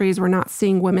centuries, we're not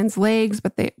seeing women's legs,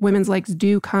 but women's legs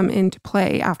do come into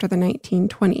play after the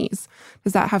 1920s.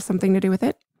 Does that have something to do with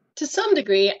it? To some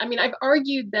degree. I mean, I've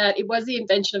argued that it was the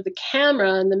invention of the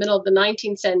camera in the middle of the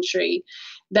 19th century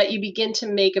that you begin to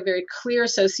make a very clear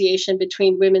association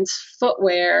between women's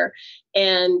footwear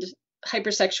and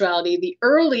hypersexuality. The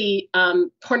early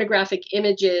pornographic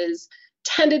images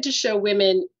tended to show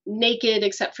women naked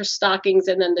except for stockings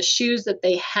and then the shoes that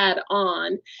they had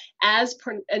on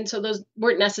and so those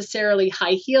weren't necessarily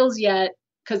high heels yet,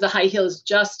 because the high heel is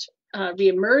just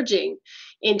reemerging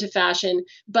into fashion.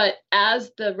 But as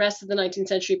the rest of the 19th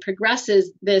century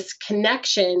progresses, this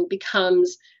connection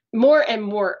becomes more and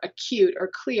more acute or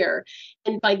clear.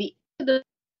 And by the end of the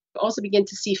also begin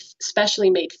to see specially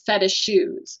made fetish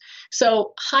shoes.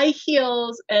 So high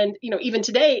heels, and even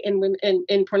today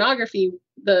in pornography,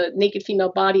 the naked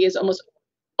female body is almost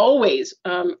always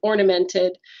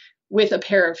ornamented with a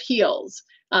pair of heels,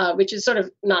 which is sort of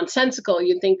nonsensical.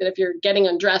 You'd think that if you're getting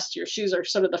undressed, your shoes are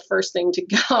sort of the first thing to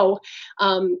go.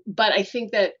 But I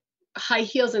think that high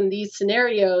heels in these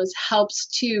scenarios helps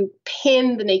to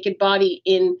pin the naked body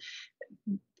in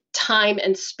time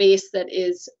and space that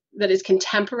is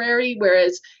contemporary,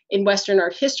 whereas in Western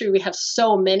art history, we have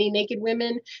so many naked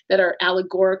women that are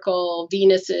allegorical,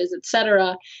 Venuses,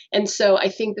 etc. And so I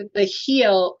think that the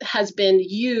heel has been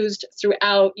used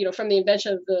throughout, from the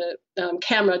invention of the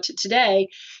camera to today,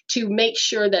 to make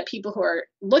sure that people who are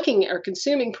looking or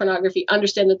consuming pornography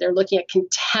understand that they're looking at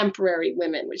contemporary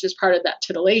women, which is part of that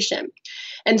titillation.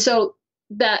 And so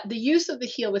that the use of the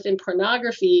heel within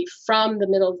pornography from the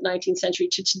middle of the 19th century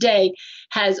to today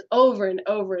has over and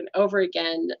over and over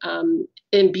again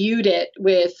imbued it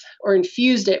with, or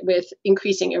infused it with,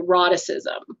 increasing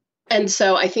eroticism. And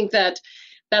so I think that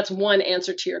that's one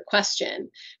answer to your question.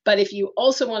 But if you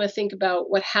also want to think about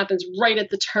what happens right at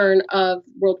the turn of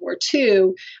World War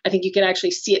II, I think you can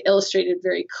actually see it illustrated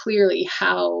very clearly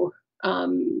how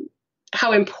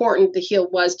important the heel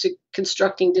was to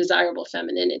constructing desirable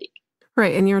femininity.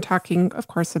 Right. And you were talking, of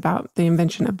course, about the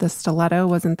invention of the stiletto.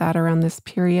 Wasn't that around this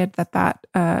period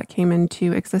that came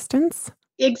into existence?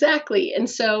 Exactly. And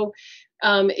so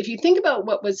if you think about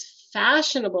what was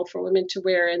fashionable for women to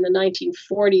wear in the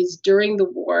 1940s during the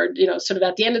war, sort of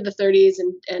at the end of the 30s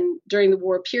and during the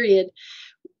war period,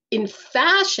 in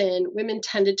fashion, women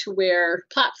tended to wear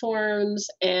platforms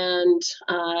and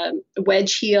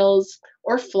wedge heels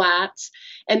or flats,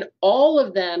 and all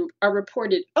of them are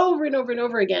reported over and over and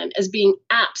over again as being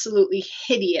absolutely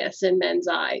hideous in men's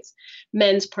eyes.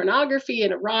 Men's pornography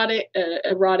and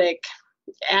erotic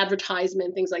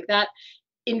advertisement, things like that,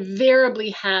 invariably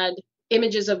had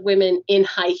images of women in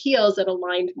high heels that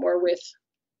aligned more with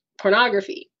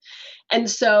pornography. And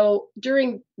so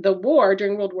during the war,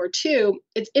 during World War II,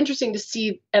 it's interesting to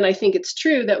see, and I think it's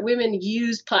true, that women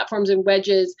used platforms and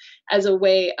wedges as a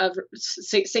way of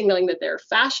signaling that they're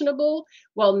fashionable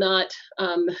while not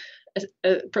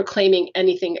proclaiming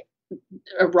anything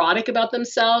erotic about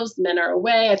themselves. Men are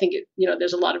away. I think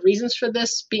there's a lot of reasons for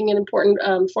this being an important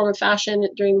form of fashion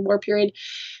during the war period.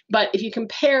 But if you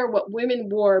compare what women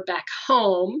wore back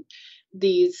home,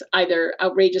 these either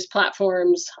outrageous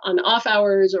platforms on off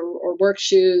hours or work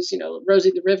shoes,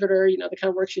 Rosie the Riveter, the kind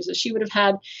of work shoes that she would have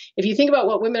had. If you think about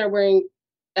what women are wearing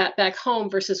back home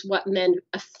versus what men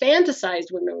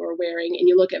fantasized women were wearing, and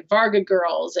you look at Varga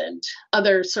girls and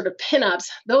other sort of pinups,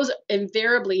 those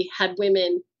invariably had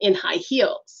women in high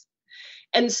heels.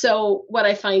 And so what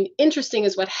I find interesting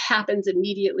is what happens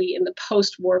immediately in the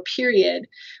post-war period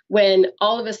when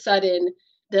all of a sudden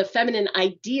the feminine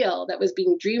ideal that was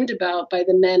being dreamed about by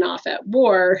the men off at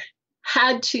war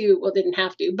didn't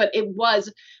have to, but it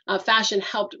was, fashion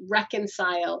helped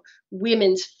reconcile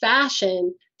women's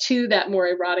fashion to that more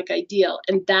erotic ideal.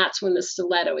 And that's when the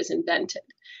stiletto is invented.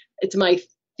 It's my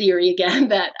theory again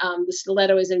that the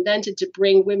stiletto is invented to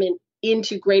bring women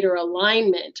into greater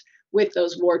alignment with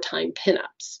those wartime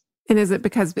pinups. And is it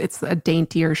because it's a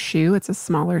daintier shoe? It's a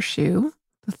smaller shoe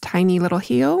with tiny little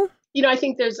heel? I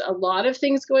think there's a lot of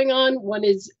things going on. One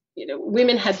is,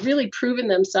 women had really proven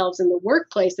themselves in the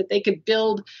workplace that they could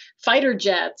build fighter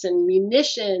jets and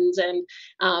munitions, and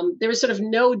there was sort of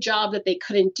no job that they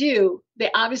couldn't do.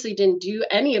 They obviously didn't do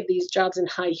any of these jobs in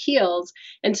high heels.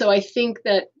 And so I think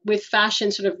that with fashion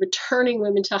sort of returning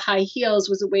women to high heels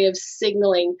was a way of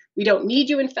signaling, we don't need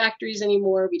you in factories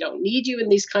anymore. We don't need you in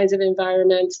these kinds of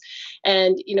environments.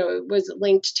 And, it was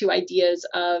linked to ideas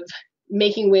of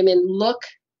making women look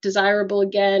desirable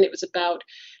again. It was about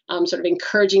sort of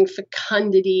encouraging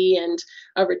fecundity and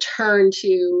a return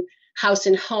to house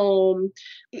and home.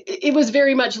 It was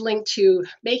very much linked to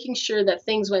making sure that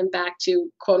things went back to,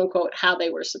 quote unquote, how they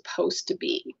were supposed to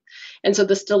be. And so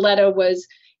the stiletto was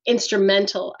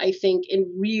instrumental, I think,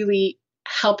 in really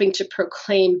helping to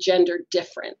proclaim gender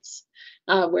difference.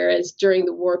 Whereas during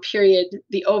the war period,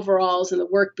 the overalls and the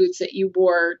work boots that you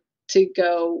wore to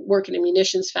go work in a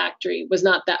munitions factory was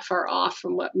not that far off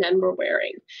from what men were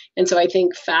wearing. And so I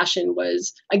think fashion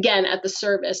was, again, at the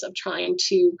service of trying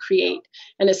to create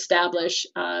and establish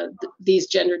these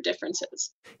gender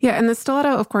differences. Yeah, and the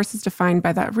stiletto, of course, is defined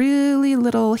by that really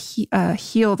little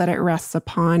heel that it rests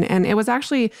upon. And it was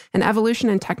actually an evolution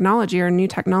in technology or new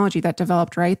technology that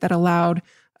developed, right, that allowed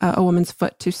a woman's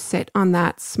foot to sit on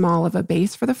that small of a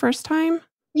base for the first time.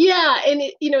 Yeah. And,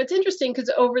 it's interesting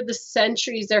because over the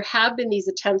centuries, there have been these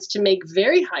attempts to make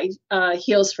very high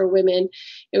heels for women.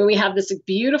 And we have this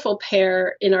beautiful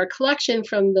pair in our collection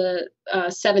from the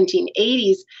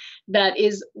 1780s that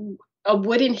is a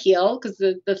wooden heel, because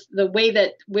the way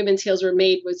that women's heels were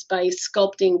made was by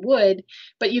sculpting wood.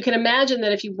 But you can imagine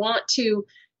that if you want to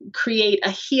create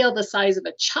a heel the size of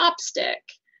a chopstick,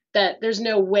 that there's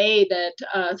no way that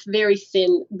a very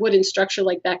thin wooden structure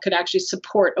like that could actually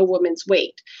support a woman's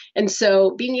weight. And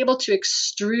so being able to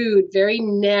extrude very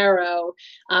narrow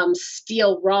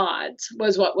steel rods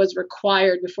was what was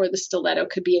required before the stiletto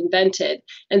could be invented.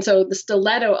 And so the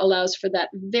stiletto allows for that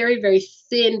very, very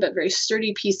thin but very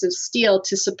sturdy piece of steel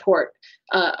to support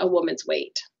a woman's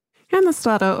weight. And the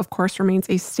stiletto, of course, remains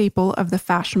a staple of the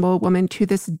fashionable woman to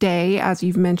this day. As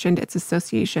you've mentioned, its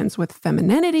associations with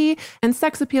femininity and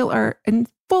sex appeal are in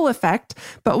full effect.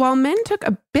 But while men took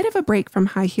a bit of a break from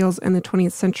high heels in the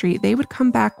 20th century, they would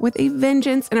come back with a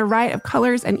vengeance in a riot of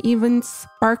colors and even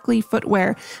sparkly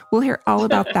footwear. We'll hear all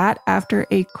about that after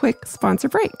a quick sponsor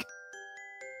break.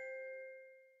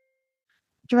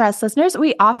 Dress listeners,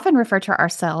 we often refer to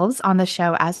ourselves on the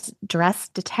show as dress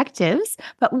detectives.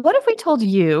 But what if we told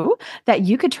you that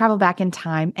you could travel back in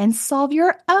time and solve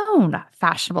your own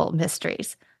fashionable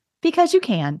mysteries? Because you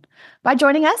can, by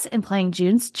joining us in playing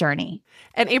June's Journey.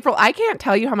 And April, I can't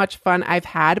tell you how much fun I've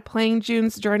had playing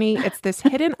June's Journey. It's this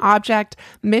hidden object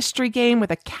mystery game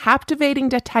with a captivating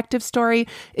detective story.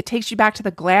 It takes you back to the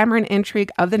glamour and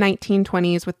intrigue of the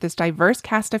 1920s with this diverse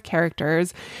cast of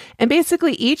characters. And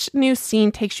basically, each new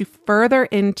scene takes you further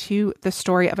into the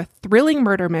story of a thrilling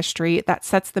murder mystery that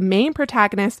sets the main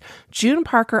protagonist, June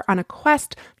Parker, on a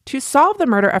quest to solve the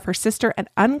murder of her sister and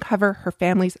uncover her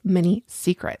family's many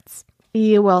secrets.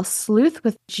 You will sleuth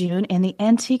with June in the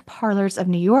antique parlors of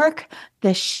New York,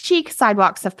 the chic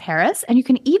sidewalks of Paris, and you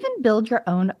can even build your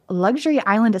own luxury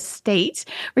island estate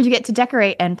where you get to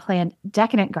decorate and plant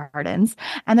decadent gardens.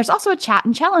 And there's also a chat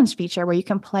and challenge feature where you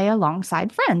can play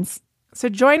alongside friends. So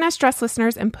join us, dress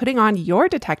listeners, in putting on your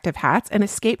detective hats and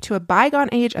escape to a bygone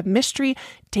age of mystery,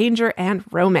 danger, and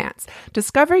romance.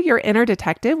 Discover your inner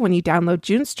detective when you download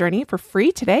June's Journey for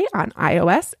free today on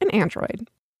iOS and Android.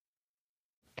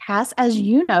 Cass, as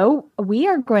you know, we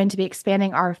are going to be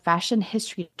expanding our fashion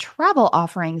history travel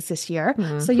offerings this year.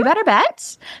 Mm-hmm. So you better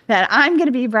bet that I'm going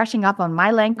to be brushing up on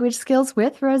my language skills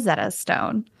with Rosetta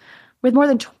Stone. With more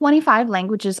than 25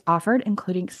 languages offered,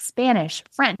 including Spanish,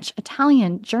 French,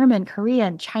 Italian, German,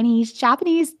 Korean, Chinese,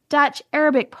 Japanese, Dutch,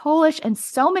 Arabic, Polish, and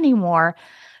so many more,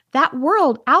 that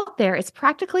world out there is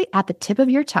practically at the tip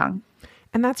of your tongue.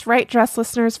 And that's right, dress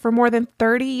listeners. For more than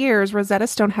 30 years, Rosetta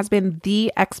Stone has been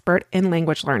the expert in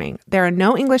language learning. There are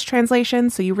no English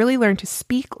translations, so you really learn to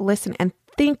speak, listen, and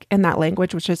think in that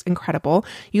language, which is incredible.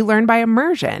 You learn by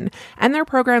immersion, and their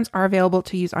programs are available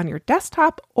to use on your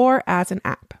desktop or as an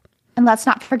app. And let's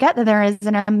not forget that there is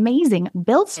an amazing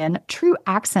built-in true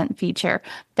accent feature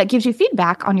that gives you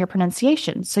feedback on your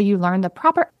pronunciation, so you learn the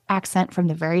proper accent from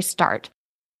the very start.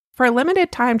 For a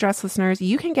limited time, dress listeners,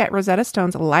 you can get Rosetta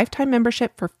Stone's lifetime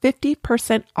membership for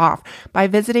 50% off by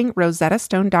visiting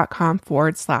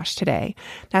rosettastone.com/today.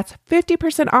 That's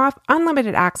 50% off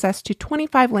unlimited access to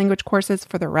 25 language courses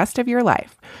for the rest of your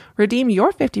life. Redeem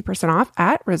your 50% off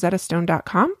at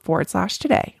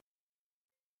rosettastone.com/today.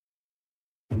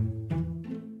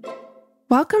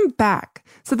 Welcome back.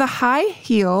 So the high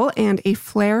heel and a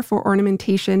flair for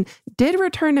ornamentation did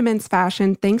return to men's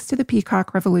fashion thanks to the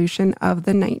peacock revolution of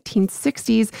the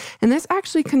 1960s. And this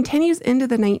actually continues into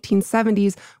the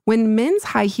 1970s when men's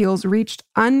high heels reached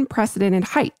unprecedented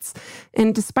heights.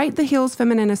 And despite the heel's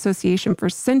feminine association for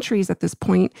centuries at this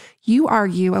point, you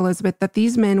argue, Elizabeth, that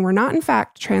these men were not in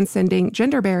fact transcending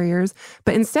gender barriers,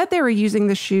 but instead they were using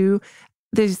the shoe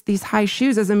these high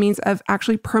shoes as a means of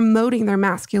actually promoting their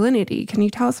masculinity. Can you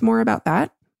tell us more about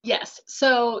that? Yes.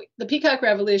 So the Peacock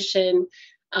Revolution,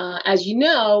 as you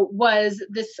know, was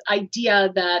this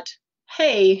idea that,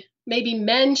 hey, maybe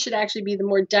men should actually be the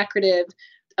more decorative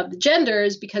of the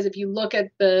genders, because if you look at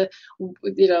the,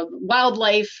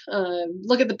 wildlife,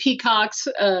 look at the peacocks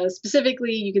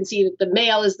specifically, you can see that the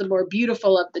male is the more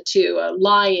beautiful of the two. A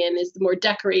lion is the more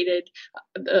decorated,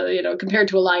 compared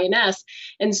to a lioness.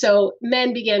 And so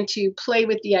men began to play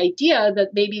with the idea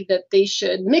that maybe that they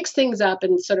should mix things up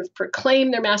and sort of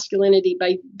proclaim their masculinity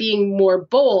by being more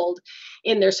bold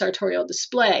in their sartorial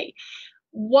display.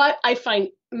 What I find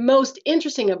most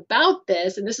interesting about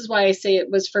this, and this is why I say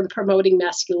it was from promoting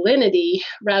masculinity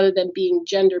rather than being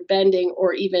gender bending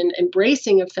or even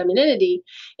embracing of femininity,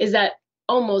 is that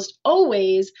almost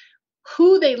always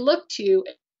who they looked to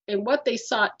and what they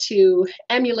sought to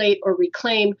emulate or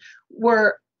reclaim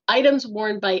were items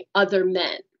worn by other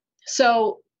men.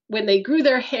 So when they grew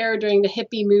their hair during the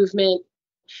hippie movement,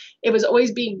 it was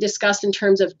always being discussed in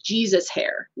terms of Jesus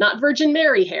hair, not Virgin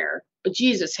Mary hair, but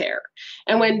Jesus hair.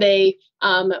 And when they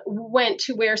went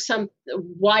to wear some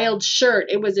wild shirt,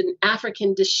 it was an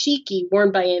African dashiki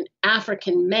worn by an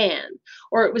African man,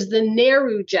 or it was the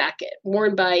Nehru jacket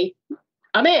worn by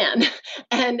a man.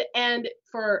 And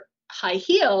for high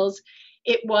heels,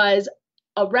 it was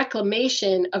a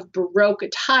reclamation of Baroque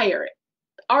attire.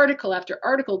 Article after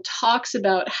article talks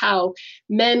about how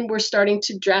men were starting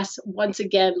to dress once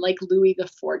again like Louis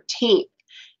XIV.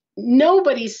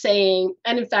 Nobody's saying,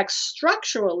 and in fact,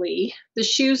 structurally, the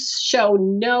shoes show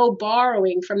no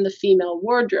borrowing from the female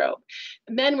wardrobe.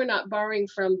 Men were not borrowing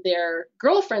from their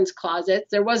girlfriends' closets.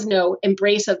 There was no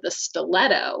embrace of the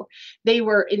stiletto. They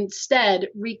were instead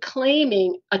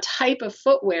reclaiming a type of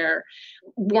footwear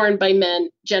worn by men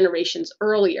generations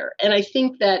earlier. And I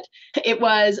think that it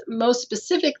was most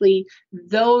specifically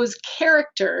those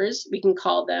characters, we can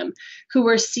call them, who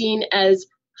were seen as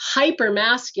hyper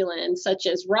masculine, such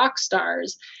as rock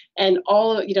stars, and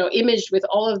all, imaged with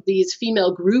all of these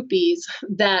female groupies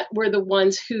that were the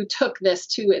ones who took this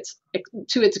to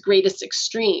its greatest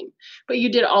extreme. But you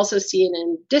did also see it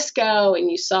in disco, and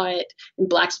you saw it in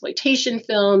blaxploitation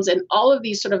films, and all of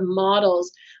these sort of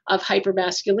models of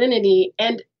hypermasculinity.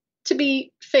 And to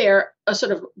be fair, a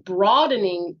sort of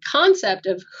broadening concept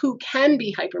of who can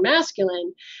be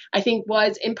hypermasculine, I think,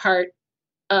 was in part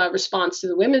a response to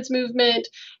the women's movement,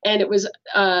 and it was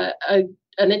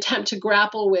an attempt to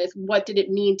grapple with what did it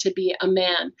mean to be a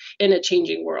man in a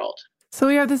changing world. So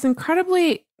we have this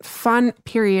incredibly fun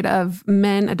period of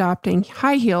men adopting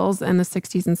high heels in the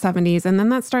 60s and 70s, and then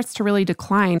that starts to really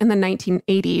decline in the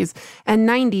 1980s and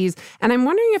 90s. And I'm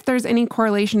wondering if there's any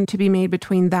correlation to be made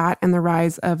between that and the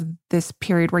rise of this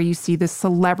period where you see the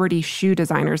celebrity shoe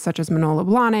designers such as Manolo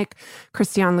Blahnik,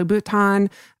 Christian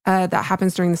Louboutin, that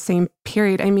happens during the same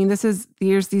period. I mean, there's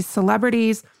these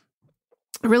celebrities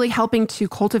really helping to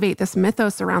cultivate this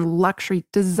mythos around luxury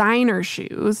designer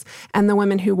shoes and the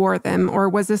women who wore them? Or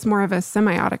was this more of a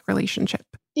semiotic relationship?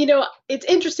 It's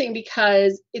interesting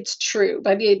because it's true.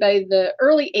 By the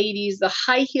early 80s, the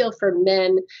high heel for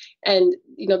men and,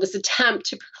 this attempt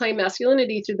to proclaim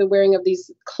masculinity through the wearing of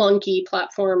these clunky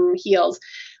platform heels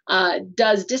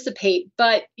does dissipate.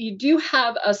 But you do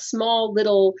have a small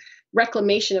little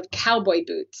reclamation of cowboy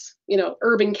boots,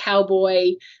 urban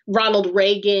cowboy. Ronald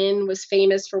Reagan was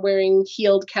famous for wearing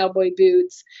heeled cowboy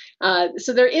boots.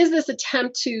 So there is this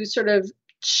attempt to sort of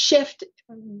shift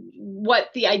what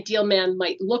the ideal man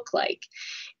might look like.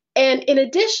 And in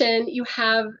addition, you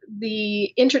have the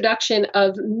introduction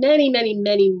of many, many,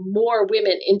 many more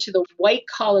women into the white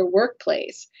collar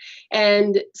workplace.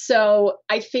 And so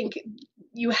I think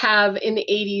you have in the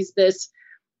 80s this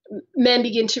men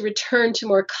begin to return to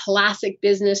more classic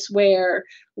business where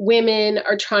women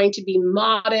are trying to be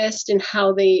modest in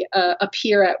how they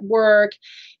appear at work.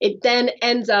 It then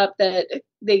ends up that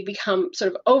they become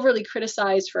sort of overly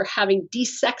criticized for having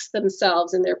desexed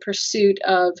themselves in their pursuit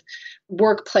of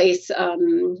workplace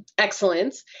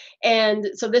excellence. And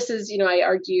so this is, I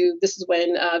argue, this is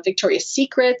when Victoria's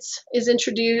Secrets is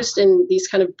introduced, and these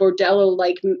kind of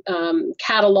bordello-like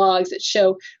catalogs that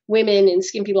show women in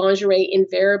skimpy lingerie,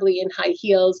 invariably in high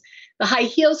heels. The high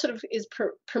heel sort of is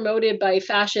promoted by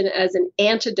fashion as an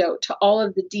antidote to all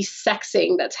of the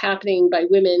desexing that's happening by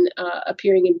women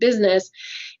appearing in business.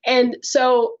 And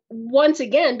so once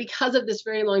again, because of this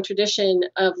very long tradition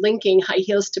of linking high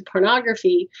heels to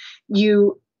pornography,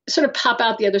 you sort of pop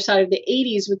out the other side of the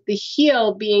 80s with the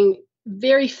heel being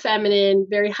very feminine,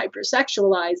 very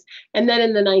hypersexualized. And then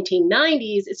in the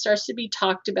 1990s, it starts to be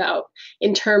talked about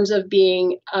in terms of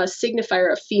being a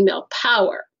signifier of female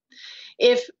power.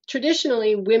 If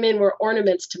traditionally women were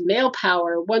ornaments to male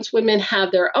power, once women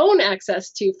have their own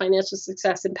access to financial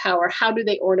success and power, how do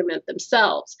they ornament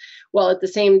themselves while at the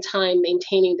same time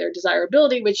maintaining their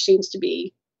desirability, which seems to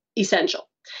be essential?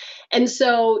 And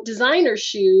so designer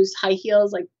shoes, high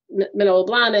heels like Manolo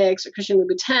Blahnik's or Christian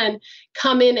Louboutin,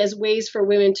 come in as ways for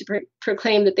women to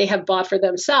proclaim that they have bought for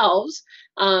themselves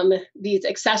these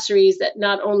accessories that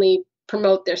not only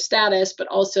promote their status, but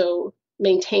also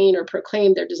maintain or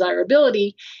proclaim their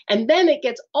desirability. And then it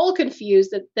gets all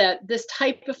confused that this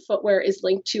type of footwear is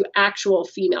linked to actual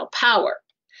female power.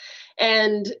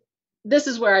 And this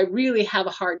is where I really have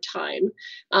a hard time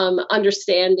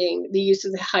understanding the use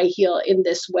of the high heel in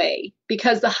this way,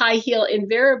 because the high heel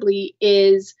invariably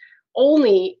is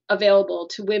only available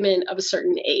to women of a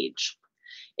certain age.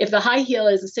 If the high heel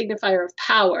is a signifier of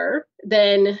power,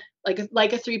 then like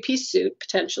a three-piece suit,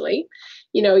 potentially,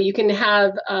 you can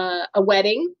have a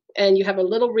wedding and you have a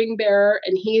little ring bearer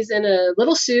and he's in a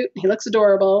little suit. He looks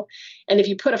adorable. And if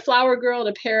you put a flower girl and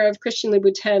a pair of Christian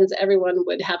Louboutins, everyone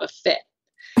would have a fit.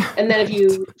 And then if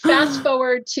you fast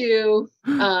forward to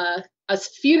a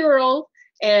funeral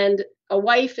and a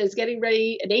wife is getting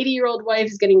ready, an 80-year-old wife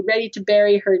is getting ready to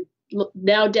bury her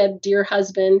now dead dear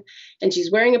husband, and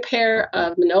she's wearing a pair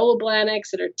of Manolo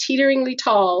Blahniks that are teeteringly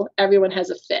tall, everyone has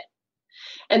a fit.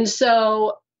 And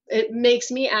so it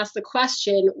makes me ask the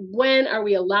question, when are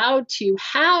we allowed to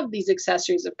have these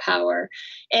accessories of power?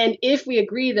 And if we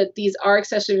agree that these are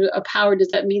accessories of power, does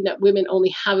that mean that women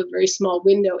only have a very small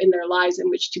window in their lives in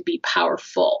which to be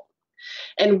powerful?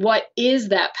 And what is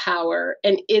that power?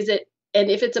 And if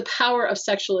it's a power of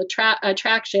sexual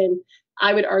attraction,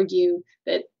 I would argue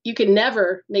that you can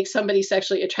never make somebody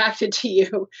sexually attracted to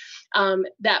you.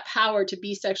 That power to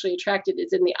be sexually attracted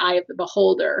is in the eye of the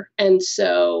beholder. And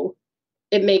so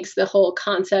it makes the whole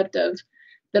concept of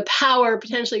the power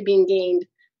potentially being gained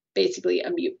basically a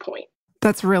moot point.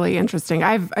 That's really interesting.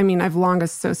 I've long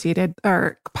associated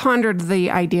or pondered the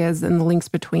ideas and the links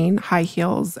between high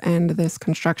heels and this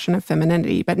construction of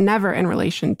femininity, but never in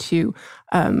relation to,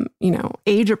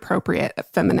 age-appropriate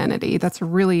femininity. That's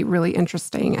really, really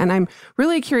interesting. And I'm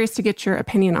really curious to get your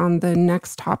opinion on the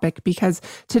next topic, because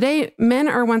today men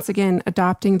are once again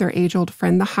adopting their age-old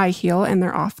friend, the high heel, and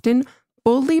they're often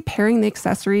boldly pairing the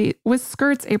accessory with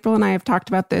skirts. April and I have talked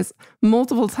about this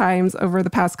multiple times over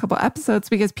the past couple episodes,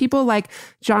 because people like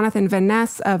Jonathan Van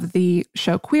Ness of the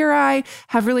show Queer Eye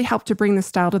have really helped to bring the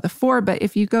style to the fore. But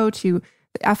if you go to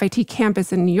the FIT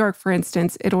campus in New York, for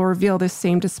instance, it'll reveal this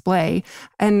same display.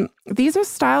 And these are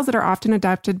styles that are often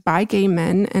adopted by gay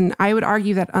men. And I would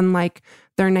argue that unlike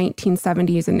their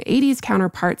 1970s and 80s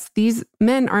counterparts, these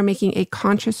men are making a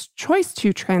conscious choice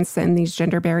to transcend these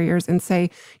gender barriers and say,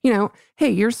 hey,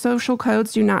 your social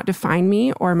codes do not define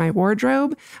me or my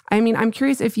wardrobe. I'm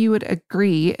curious if you would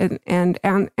agree and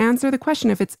answer the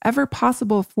question if it's ever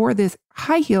possible for this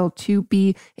high heel to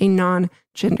be a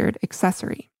non-gendered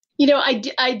accessory.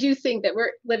 I do think that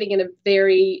we're living in a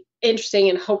very interesting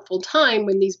and hopeful time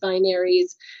when these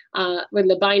binaries, when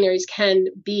the binaries can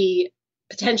be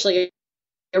potentially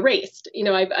erased.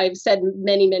 I've said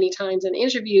many, many times in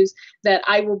interviews that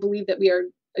I will believe that we are,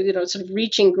 sort of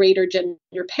reaching greater gender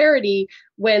parity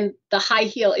when the high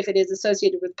heel, if it is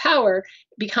associated with power,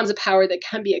 becomes a power that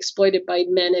can be exploited by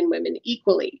men and women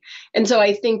equally. And so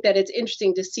I think that it's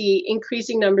interesting to see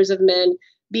increasing numbers of men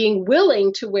being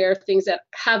willing to wear things that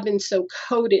have been so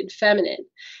coded feminine.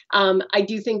 I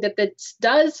do think that this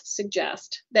does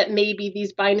suggest that maybe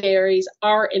these binaries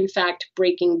are in fact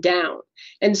breaking down.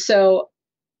 And so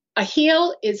a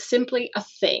heel is simply a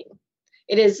thing.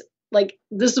 It is like,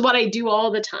 this is what I do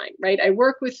all the time, right? I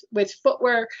work with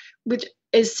footwear, which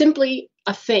is simply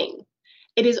a thing.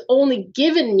 It is only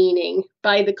given meaning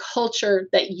by the culture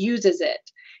that uses it.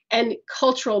 And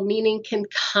cultural meaning can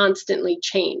constantly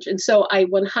change. And so I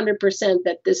 100%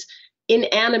 that this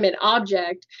inanimate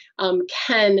object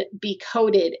can be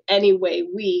coded any way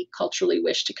we culturally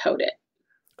wish to code it.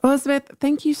 Elizabeth,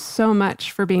 thank you so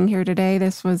much for being here today.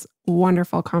 This was a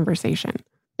wonderful conversation.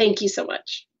 Thank you so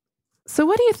much. So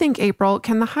what do you think, April?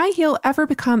 Can the high heel ever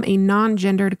become a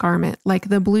non-gendered garment like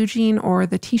the blue jean or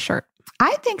the t-shirt?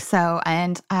 I think so.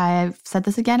 And I've said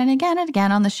this again and again and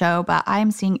again on the show, but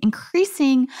I'm seeing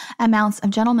increasing amounts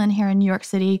of gentlemen here in New York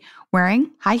City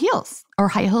wearing high heels or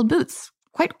high-heeled boots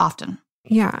quite often.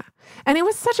 Yeah. And it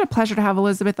was such a pleasure to have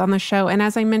Elizabeth on the show. And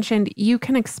as I mentioned, you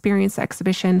can experience the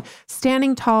exhibition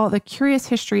Standing Tall, The Curious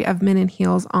History of Men in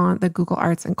Heels on the Google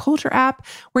Arts and Culture app,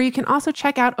 where you can also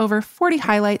check out over 40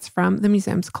 highlights from the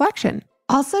museum's collection.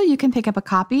 Also, you can pick up a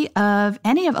copy of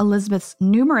any of Elizabeth's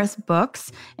numerous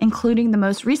books, including the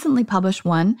most recently published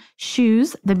one,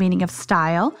 Shoes, The Meaning of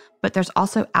Style. But there's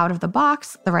also Out of the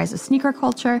Box, The Rise of Sneaker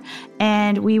Culture.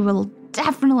 And we will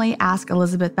definitely ask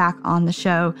Elizabeth back on the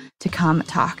show to come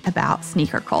talk about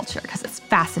sneaker culture because it's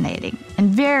fascinating and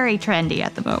very trendy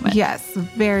at the moment. Yes,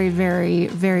 very, very,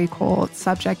 very cool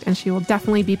subject, and she will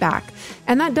definitely be back.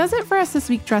 And that does it for us this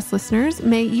week, dress listeners.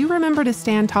 May you remember to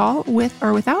stand tall with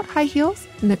or without high heels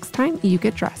next time you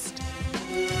get dressed.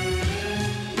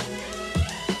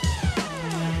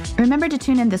 Remember to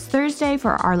tune in this Thursday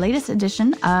for our latest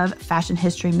edition of Fashion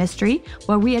History Mystery,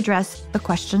 where we address the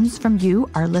questions from you,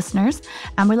 our listeners.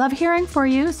 And we love hearing from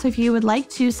you. So if you would like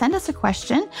to send us a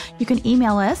question, you can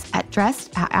email us at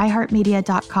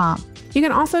dressed@iheartmedia.com. You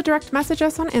can also direct message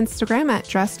us on Instagram at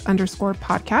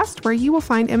dressed_podcast, where you will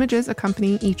find images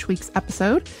accompanying each week's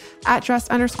episode. At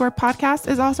dressed_podcast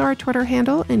is also our Twitter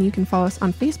handle, and you can follow us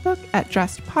on Facebook at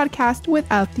Dressed Podcast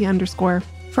without the underscore.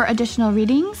 For additional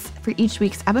readings for each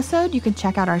week's episode, you can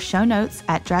check out our show notes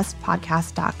at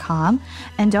dressedpodcast.com.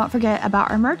 And don't forget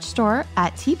about our merch store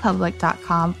at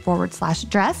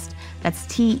teepublic.com/dressed. That's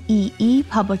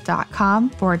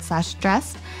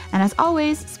teepublic.com/dressed. And as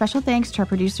always, special thanks to our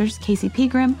producers, Casey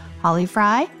Pegram, Holly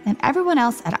Fry, and everyone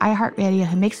else at iHeartRadio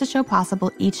who makes the show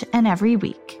possible each and every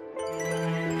week.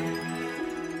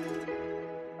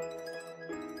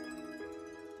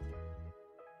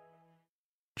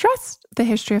 Dressed, The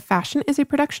History of Fashion is a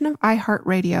production of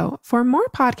iHeartRadio. For more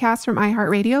podcasts from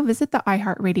iHeartRadio, visit the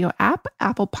iHeartRadio app,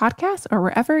 Apple Podcasts, or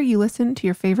wherever you listen to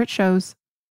your favorite shows.